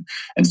often.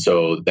 And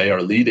so they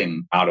are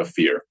leading out of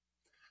fear.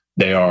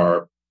 They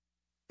are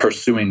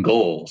pursuing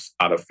goals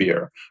out of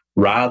fear,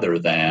 rather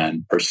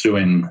than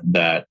pursuing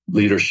that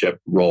leadership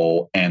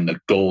role and the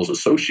goals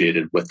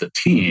associated with the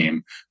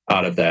team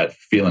out of that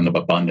feeling of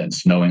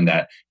abundance, knowing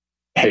that,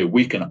 hey,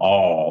 we can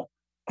all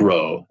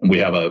grow. And we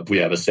have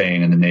a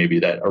saying in the Navy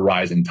that a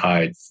rising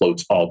tide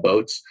floats all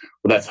boats.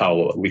 Well, that's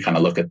how we kind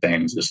of look at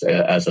things.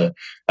 As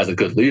a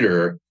good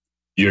leader,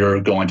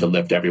 you're going to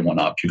lift everyone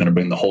up. You're going to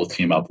bring the whole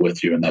team up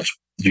with you. And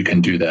you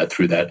can do that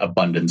through that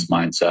abundance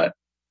mindset.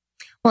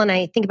 Well, and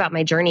I think about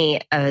my journey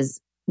as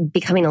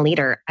becoming a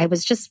leader. I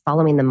was just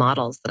following the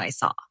models that I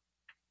saw.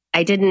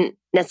 I didn't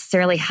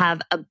necessarily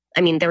have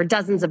there were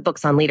dozens of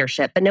books on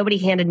leadership, but nobody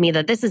handed me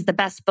this is the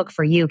best book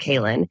for you,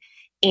 Kaylin.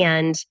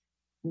 And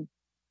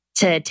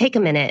to take a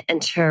minute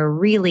and to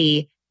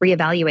really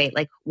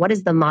reevaluate, what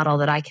is the model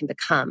that I can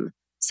become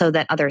so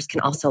that others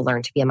can also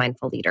learn to be a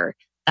mindful leader?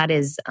 That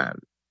is,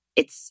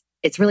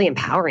 it's really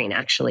empowering,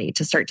 actually,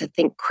 to start to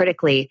think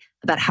critically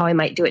about how I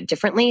might do it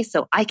differently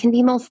so I can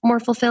be more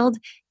fulfilled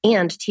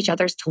and teach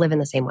others to live in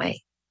the same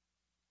way.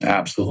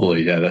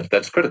 Absolutely. Yeah,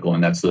 that's critical.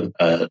 And that's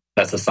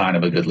a sign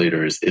of a good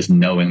leader is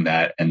knowing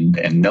that.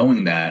 And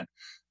knowing that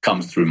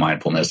comes through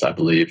mindfulness, I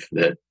believe,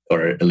 that,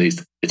 or at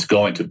least it's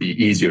going to be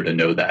easier to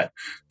know that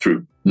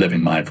through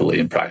living mindfully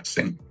and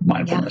practicing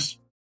mindfulness.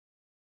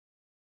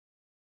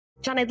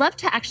 Yeah. John, I'd love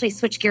to actually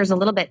switch gears a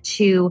little bit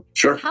to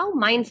Sure. how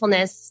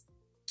mindfulness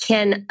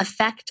can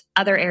affect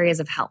other areas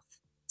of health.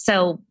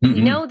 So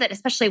we know that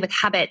especially with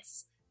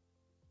habits,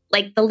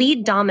 like the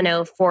lead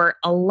domino for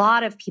a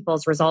lot of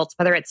people's results,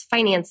 whether it's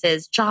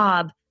finances,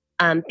 job,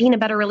 being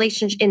better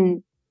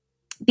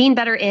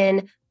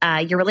in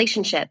your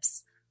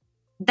relationships,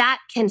 that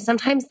can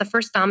sometimes the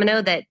first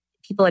domino that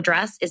people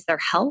address is their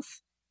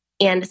health.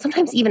 And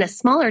sometimes even a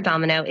smaller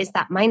domino is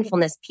that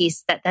mindfulness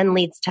piece that then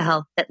leads to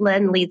health, that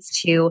then leads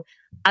to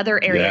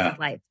other areas of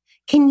life.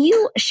 Can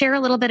you share a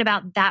little bit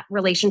about that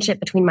relationship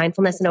between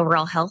mindfulness and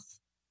overall health?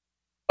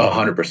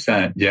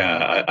 100%.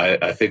 Yeah,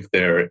 I think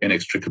they're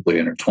inextricably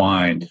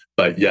intertwined.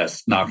 But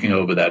yes, knocking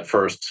over that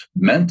first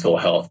mental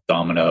health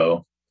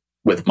domino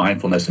with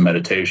mindfulness and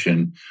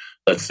meditation,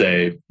 let's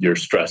say you're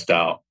stressed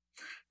out.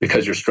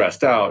 Because you're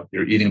stressed out,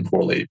 you're eating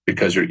poorly.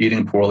 Because you're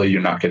eating poorly,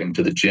 you're not getting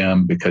to the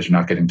gym. Because you're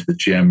not getting to the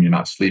gym, you're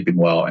not sleeping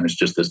well. And it's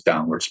just this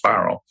downward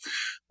spiral.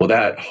 Well,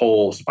 that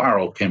whole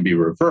spiral can be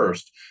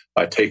reversed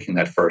by taking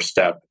that first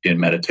step in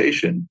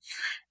meditation.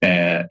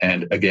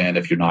 And again,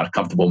 if you're not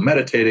comfortable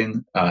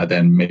meditating,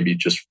 then maybe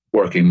just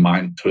working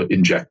to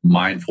inject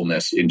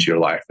mindfulness into your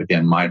life.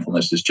 Again,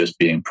 mindfulness is just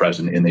being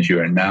present in the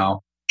here and now.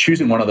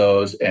 Choosing one of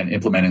those and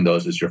implementing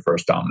those is your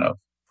first domino.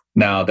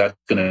 Now, that's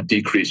going to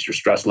decrease your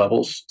stress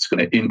levels. It's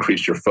going to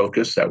increase your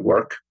focus at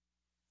work.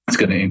 It's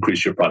going to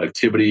increase your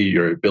productivity,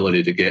 your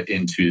ability to get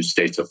into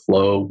states of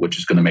flow, which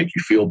is going to make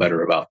you feel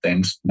better about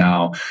things.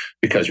 Now,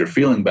 because you're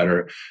feeling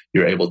better,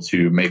 you're able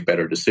to make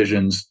better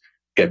decisions,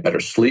 get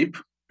better sleep.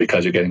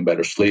 Because you're getting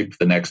better sleep,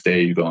 the next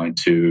day you're going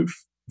to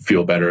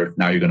feel better.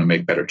 Now you're going to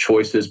make better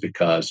choices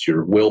because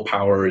your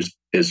willpower is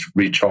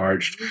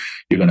recharged.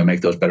 You're going to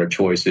make those better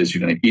choices.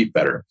 You're going to eat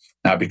better.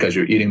 Now, because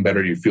you're eating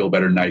better, you feel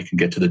better. Now you can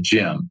get to the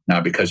gym.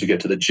 Now, because you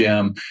get to the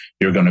gym,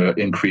 you're going to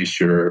increase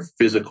your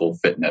physical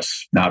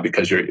fitness. Now,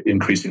 because you're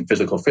increasing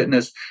physical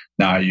fitness,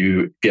 now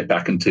you get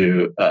back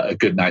into a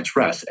good night's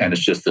rest. And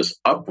it's just this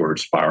upward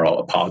spiral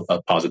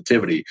of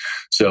positivity.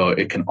 So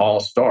it can all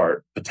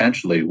start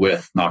potentially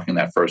with knocking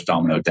that first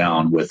domino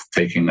down, with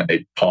taking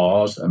a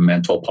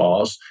mental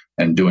pause,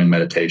 and doing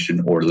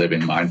meditation or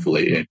living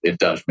mindfully. It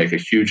does make a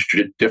huge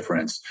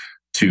difference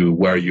to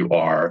where you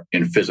are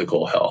in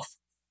physical health.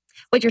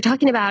 What you're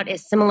talking about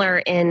is similar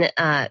in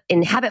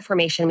habit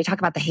formation. We talk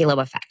about the halo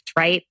effect,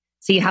 right?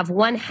 So you have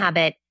one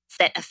habit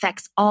that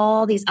affects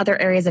all these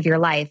other areas of your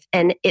life,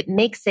 and it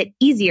makes it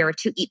easier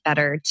to eat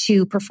better,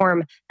 to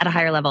perform at a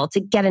higher level, to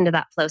get into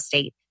that flow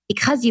state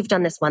because you've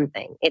done this one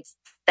thing. It's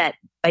that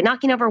by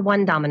knocking over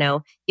one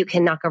domino, you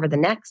can knock over the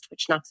next,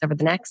 which knocks over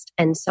the next,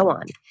 and so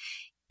on.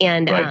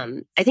 And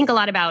right. I think a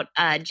lot about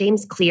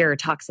James Clear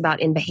talks about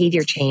in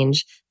behavior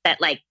change that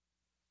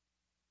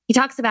he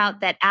talks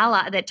about that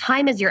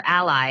time is your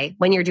ally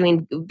when you're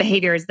doing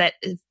behaviors that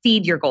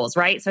feed your goals,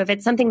 right? So if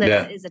it's something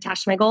that is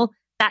attached to my goal,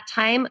 that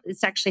time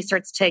actually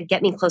starts to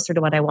get me closer to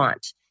what I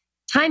want.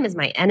 Time is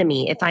my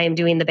enemy if I am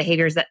doing the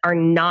behaviors that are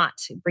not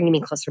bringing me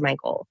closer to my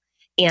goal.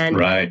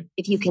 And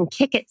if you can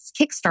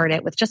kickstart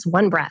it with just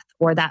one breath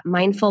or that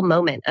mindful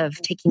moment of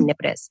taking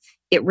notice,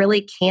 it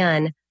really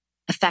can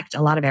affect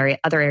a lot of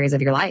other areas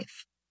of your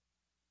life.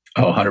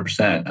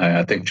 100%.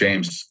 I think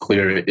James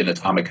Clear in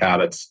Atomic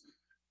Habits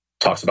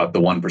talks about the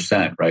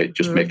 1%, right?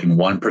 Just making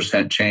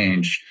 1%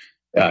 change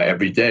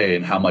every day,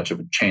 and how much of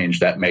a change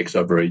that makes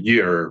over a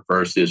year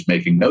versus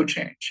making no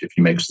change. If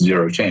you make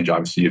zero change,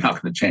 obviously you're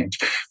not going to change.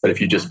 But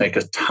if you just make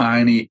a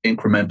tiny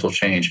incremental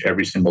change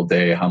every single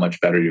day, how much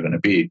better you're going to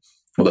be.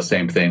 Well, the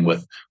same thing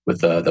with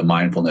the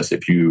mindfulness.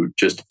 If you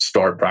just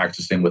start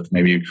practicing with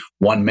maybe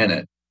 1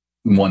 minute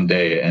one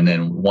day and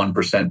then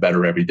 1%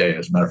 better every day.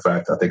 As a matter of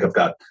fact, I think I've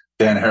got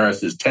Dan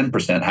Harris's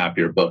 10%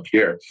 Happier book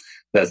here.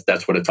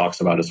 That's what it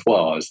talks about as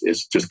well,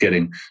 is just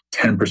getting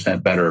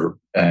 10% better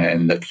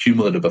and the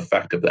cumulative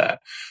effect of that,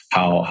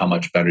 how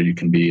much better you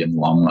can be in the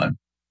long run.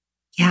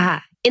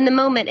 Yeah. In the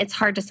moment, it's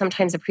hard to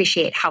sometimes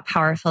appreciate how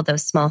powerful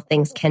those small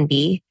things can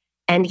be.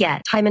 And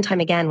yet, time and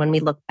time again, when we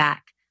look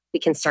back, we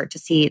can start to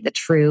see the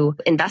true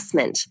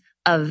investment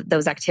of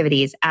those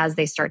activities as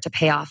they start to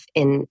pay off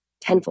in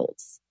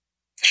tenfolds.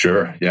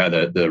 Sure. Yeah.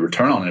 The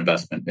return on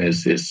investment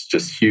is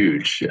just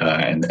huge.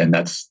 And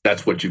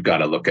that's what you've got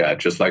to look at.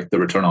 Just like the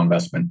return on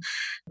investment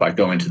by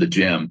going to the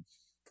gym,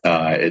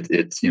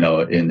 it's,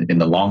 in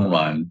the long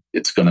run,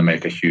 it's going to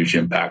make a huge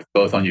impact,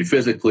 both on you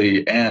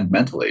physically and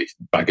mentally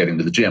by getting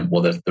to the gym.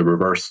 Well, that's the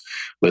reverse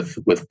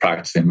with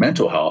practicing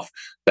mental health.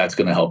 That's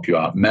going to help you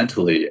out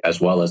mentally as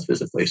well as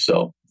physically.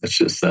 So it's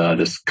just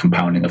this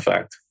compounding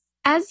effect.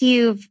 As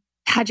you've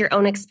had your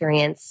own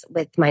experience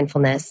with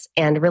mindfulness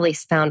and really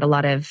found a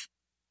lot of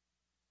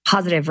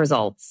positive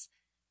results,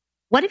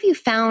 what have you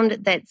found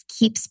that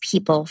keeps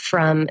people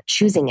from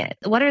choosing it?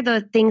 What are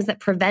the things that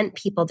prevent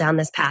people down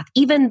this path?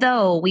 Even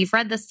though we've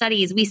read the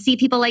studies, we see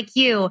people like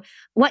you,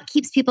 what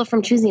keeps people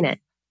from choosing it?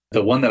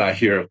 The one that I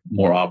hear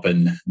more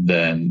often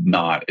than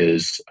not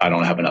is, I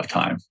don't have enough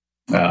time.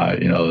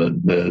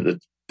 The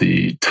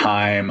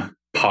time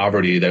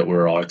poverty that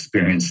we're all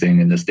experiencing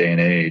in this day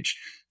and age,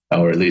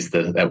 or at least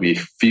that we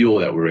feel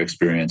that we're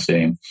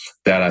experiencing,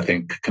 that I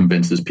think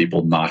convinces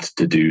people not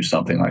to do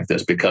something like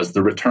this, because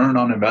the return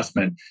on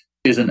investment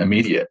isn't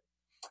immediate.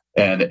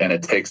 and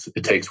it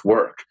takes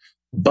work.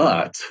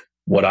 But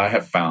what I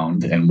have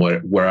found, and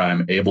where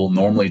I'm able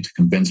normally to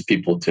convince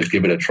people to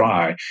give it a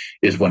try,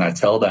 is when I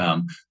tell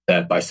them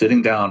that by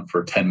sitting down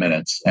for 10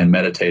 minutes and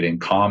meditating,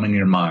 calming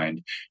your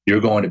mind, you're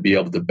going to be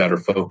able to better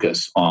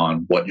focus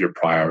on what your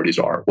priorities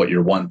are, what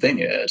your one thing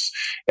is,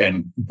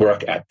 and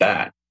work at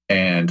that.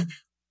 And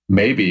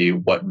maybe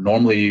what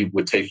normally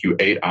would take you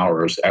 8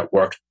 hours at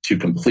work to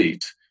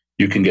complete,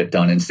 you can get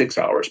done in 6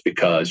 hours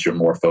because you're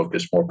more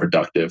focused, more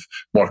productive,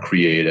 more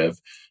creative,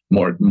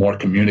 more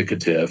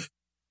communicative.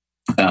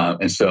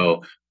 And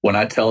so when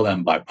I tell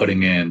them by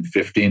putting in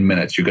 15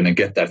 minutes, you're going to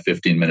get that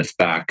 15 minutes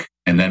back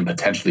and then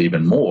potentially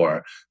even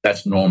more,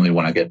 that's normally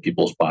when I get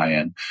people's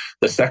buy-in.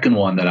 The second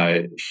one that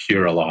I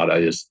hear a lot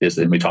is,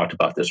 and we talked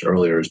about this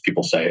earlier, is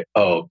people say,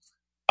 oh,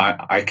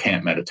 I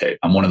can't meditate.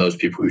 I'm one of those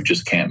people who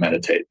just can't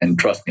meditate. And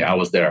trust me, I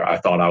was there. I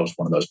thought I was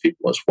one of those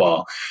people as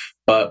well.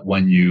 But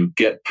when you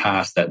get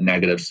past that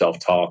negative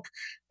self-talk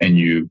and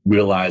you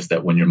realize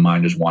that when your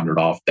mind is wandered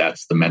off,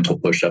 that's the mental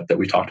push-up that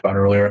we talked about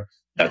earlier,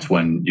 that's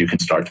when you can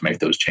start to make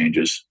those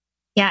changes.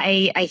 Yeah,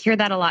 I hear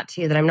that a lot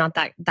too, that I'm not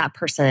that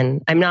person.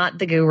 I'm not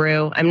the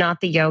guru. I'm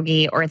not the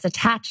yogi, or it's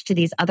attached to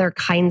these other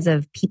kinds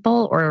of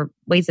people or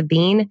ways of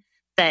being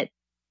that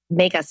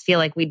make us feel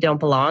like we don't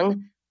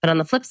belong. But on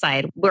the flip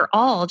side, we're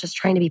all just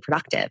trying to be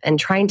productive and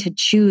trying to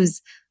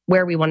choose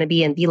where we want to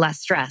be and be less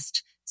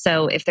stressed.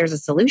 So if there's a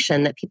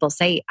solution that people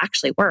say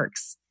actually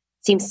works,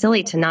 it seems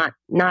silly to not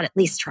at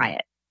least try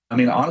it. I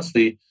mean,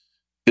 honestly,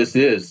 this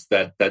is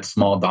that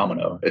small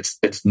domino. It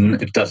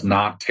does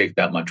not take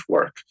that much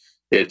work.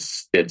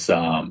 It's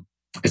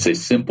a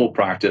simple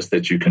practice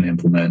that you can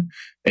implement,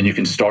 and you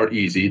can start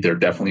easy. There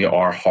definitely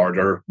are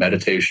harder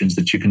meditations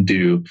that you can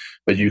do,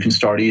 but you can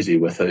start easy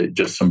with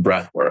just some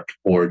breath work,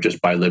 or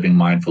just by living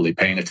mindfully,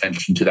 paying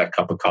attention to that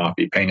cup of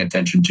coffee, paying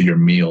attention to your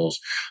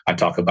meals. I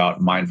talk about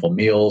mindful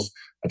meals.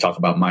 I talk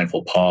about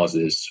mindful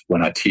pauses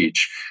when I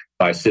teach.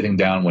 By sitting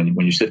down, when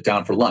you sit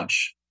down for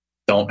lunch,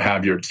 don't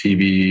have your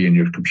TV and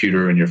your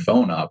computer and your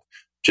phone up.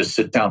 Just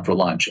sit down for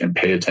lunch and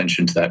pay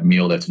attention to that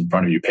meal that's in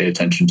front of you. Pay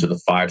attention to the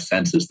 5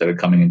 senses that are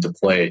coming into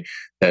play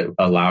that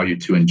allow you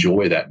to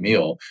enjoy that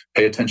meal.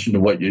 Pay attention to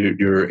what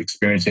you're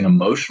experiencing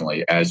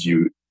emotionally as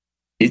you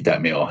eat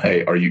that meal.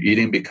 Hey, are you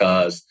eating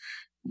because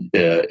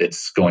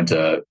it's going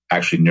to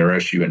actually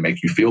nourish you and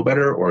make you feel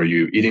better? Or are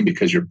you eating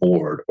because you're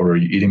bored? Or are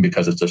you eating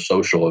because it's a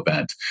social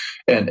event?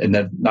 And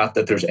then, not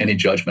that there's any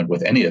judgment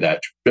with any of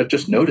that, but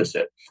just notice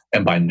it.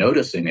 And by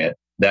noticing it,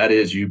 that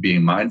is you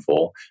being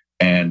mindful.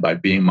 And by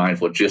being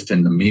mindful just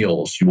in the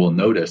meals, you will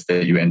notice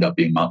that you end up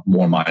being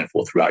more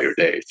mindful throughout your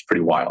day. It's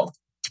pretty wild.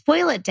 To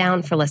boil it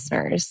down for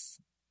listeners,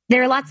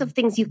 there are lots of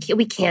things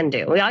we can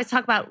do. We always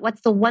talk about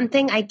what's the one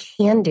thing I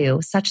can do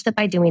such that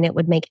by doing it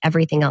would make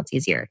everything else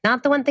easier.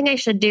 Not the one thing I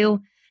should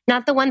do,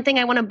 not the one thing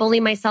I want to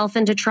bully myself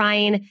into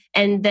trying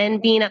and then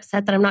being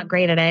upset that I'm not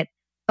great at it.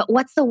 But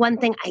what's the one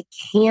thing I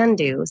can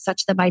do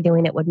such that by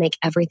doing it would make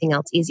everything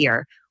else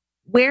easier?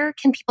 Where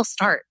can people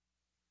start?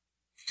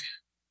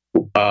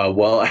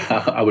 Well,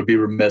 I would be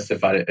remiss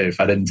if I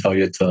didn't tell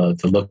you to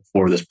look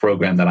for this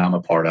program that I'm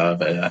a part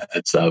of.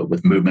 It's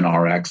with Movement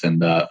RX, and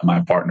my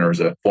partner is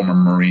a former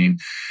Marine,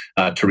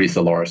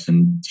 Teresa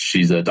Larson.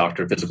 She's a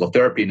doctor of physical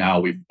therapy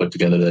now. We've put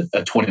together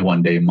a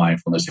 21-day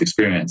mindfulness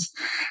experience,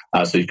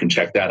 so you can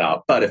check that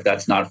out. But if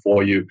that's not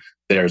for you,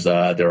 there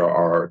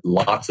are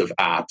lots of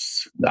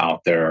apps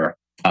out there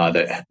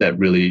that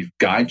really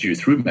guide you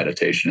through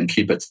meditation and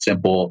keep it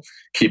simple,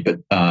 keep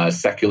it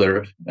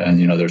secular. And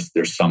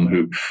there's some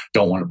who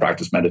don't want to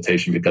practice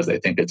meditation because they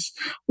think it's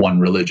one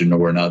religion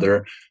or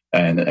another.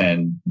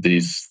 And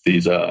these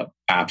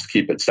apps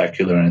keep it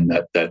secular, and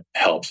that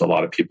helps a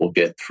lot of people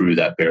get through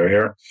that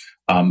barrier.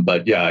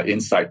 But yeah,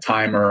 Insight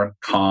Timer,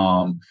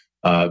 Calm.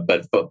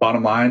 But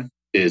bottom line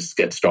is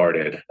get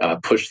started.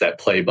 Push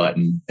that play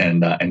button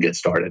and get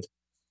started.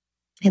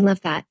 I love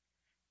that.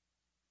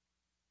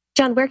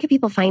 John, where can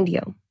people find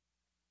you?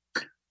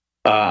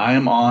 I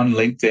am on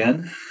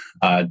LinkedIn,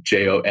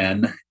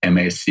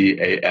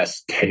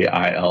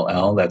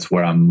 JONMACASKILL. That's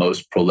where I'm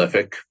most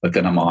prolific. But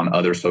then I'm on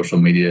other social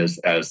medias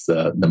as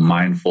the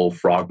Mindful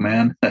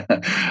Frogman.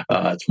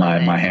 It's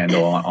my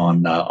handle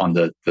on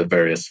the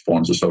various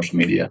forms of social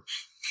media.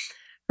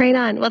 Right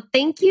on. Well,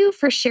 thank you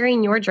for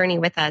sharing your journey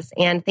with us.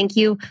 And thank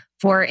you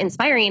for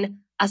inspiring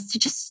us to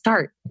just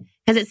start.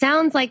 Because it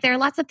sounds like there are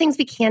lots of things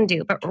we can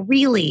do, but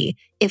really,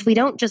 if we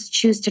don't just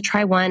choose to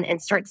try one and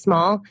start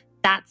small,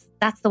 that's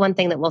the one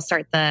thing that will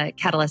start the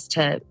catalyst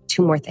to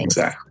 2 more things.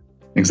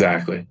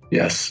 Exactly.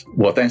 Yes.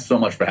 Well, thanks so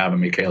much for having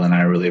me, Kaylin.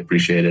 I really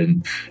appreciate it.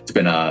 And it's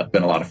been a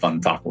lot of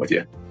fun talking with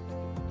you.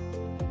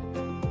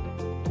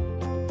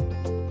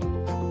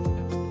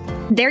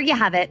 There you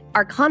have it,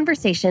 our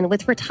conversation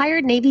with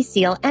retired Navy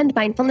SEAL and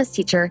mindfulness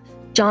teacher,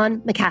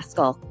 John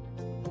McCaskill.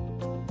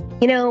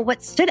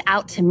 What stood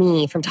out to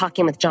me from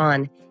talking with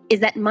John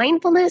is that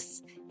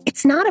mindfulness,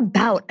 it's not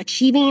about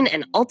achieving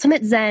an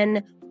ultimate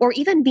Zen or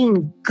even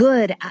being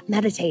good at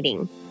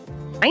meditating.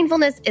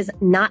 Mindfulness is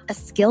not a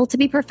skill to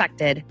be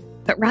perfected,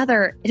 but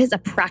rather it is a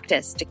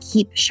practice to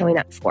keep showing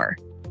up for.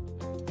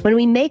 When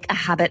we make a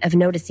habit of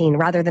noticing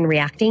rather than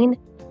reacting,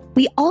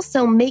 we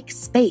also make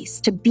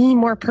space to be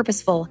more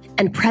purposeful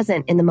and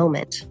present in the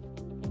moment.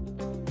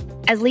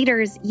 As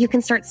leaders, you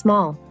can start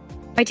small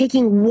by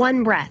taking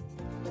one breath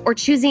or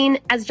choosing,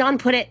 as John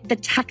put it, the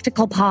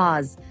tactical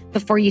pause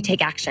before you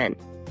take action.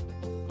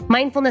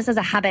 Mindfulness as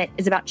a habit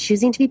is about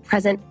choosing to be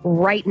present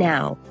right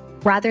now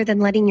rather than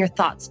letting your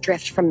thoughts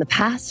drift from the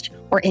past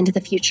or into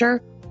the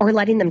future or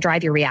letting them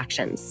drive your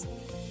reactions.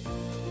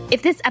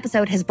 If this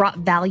episode has brought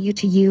value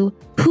to you,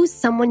 who's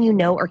someone you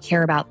know or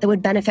care about that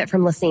would benefit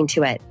from listening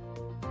to it?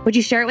 Would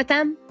you share it with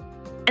them?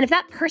 And if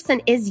that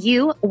person is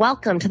you,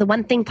 welcome to the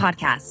One Thing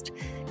Podcast.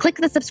 Click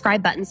the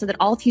subscribe button so that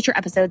all future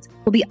episodes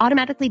will be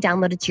automatically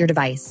downloaded to your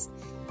device.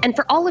 And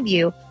for all of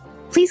you,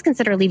 please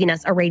consider leaving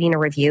us a rating or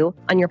review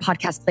on your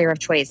podcast player of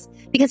choice.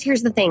 Because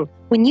here's the thing,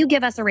 when you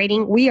give us a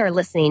rating, we are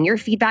listening. Your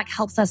feedback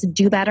helps us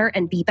do better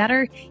and be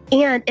better.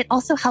 And it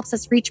also helps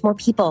us reach more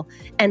people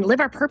and live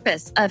our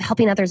purpose of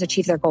helping others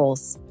achieve their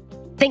goals.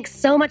 Thanks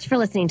so much for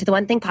listening to the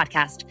One Thing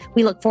Podcast.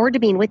 We look forward to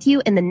being with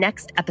you in the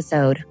next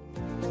episode.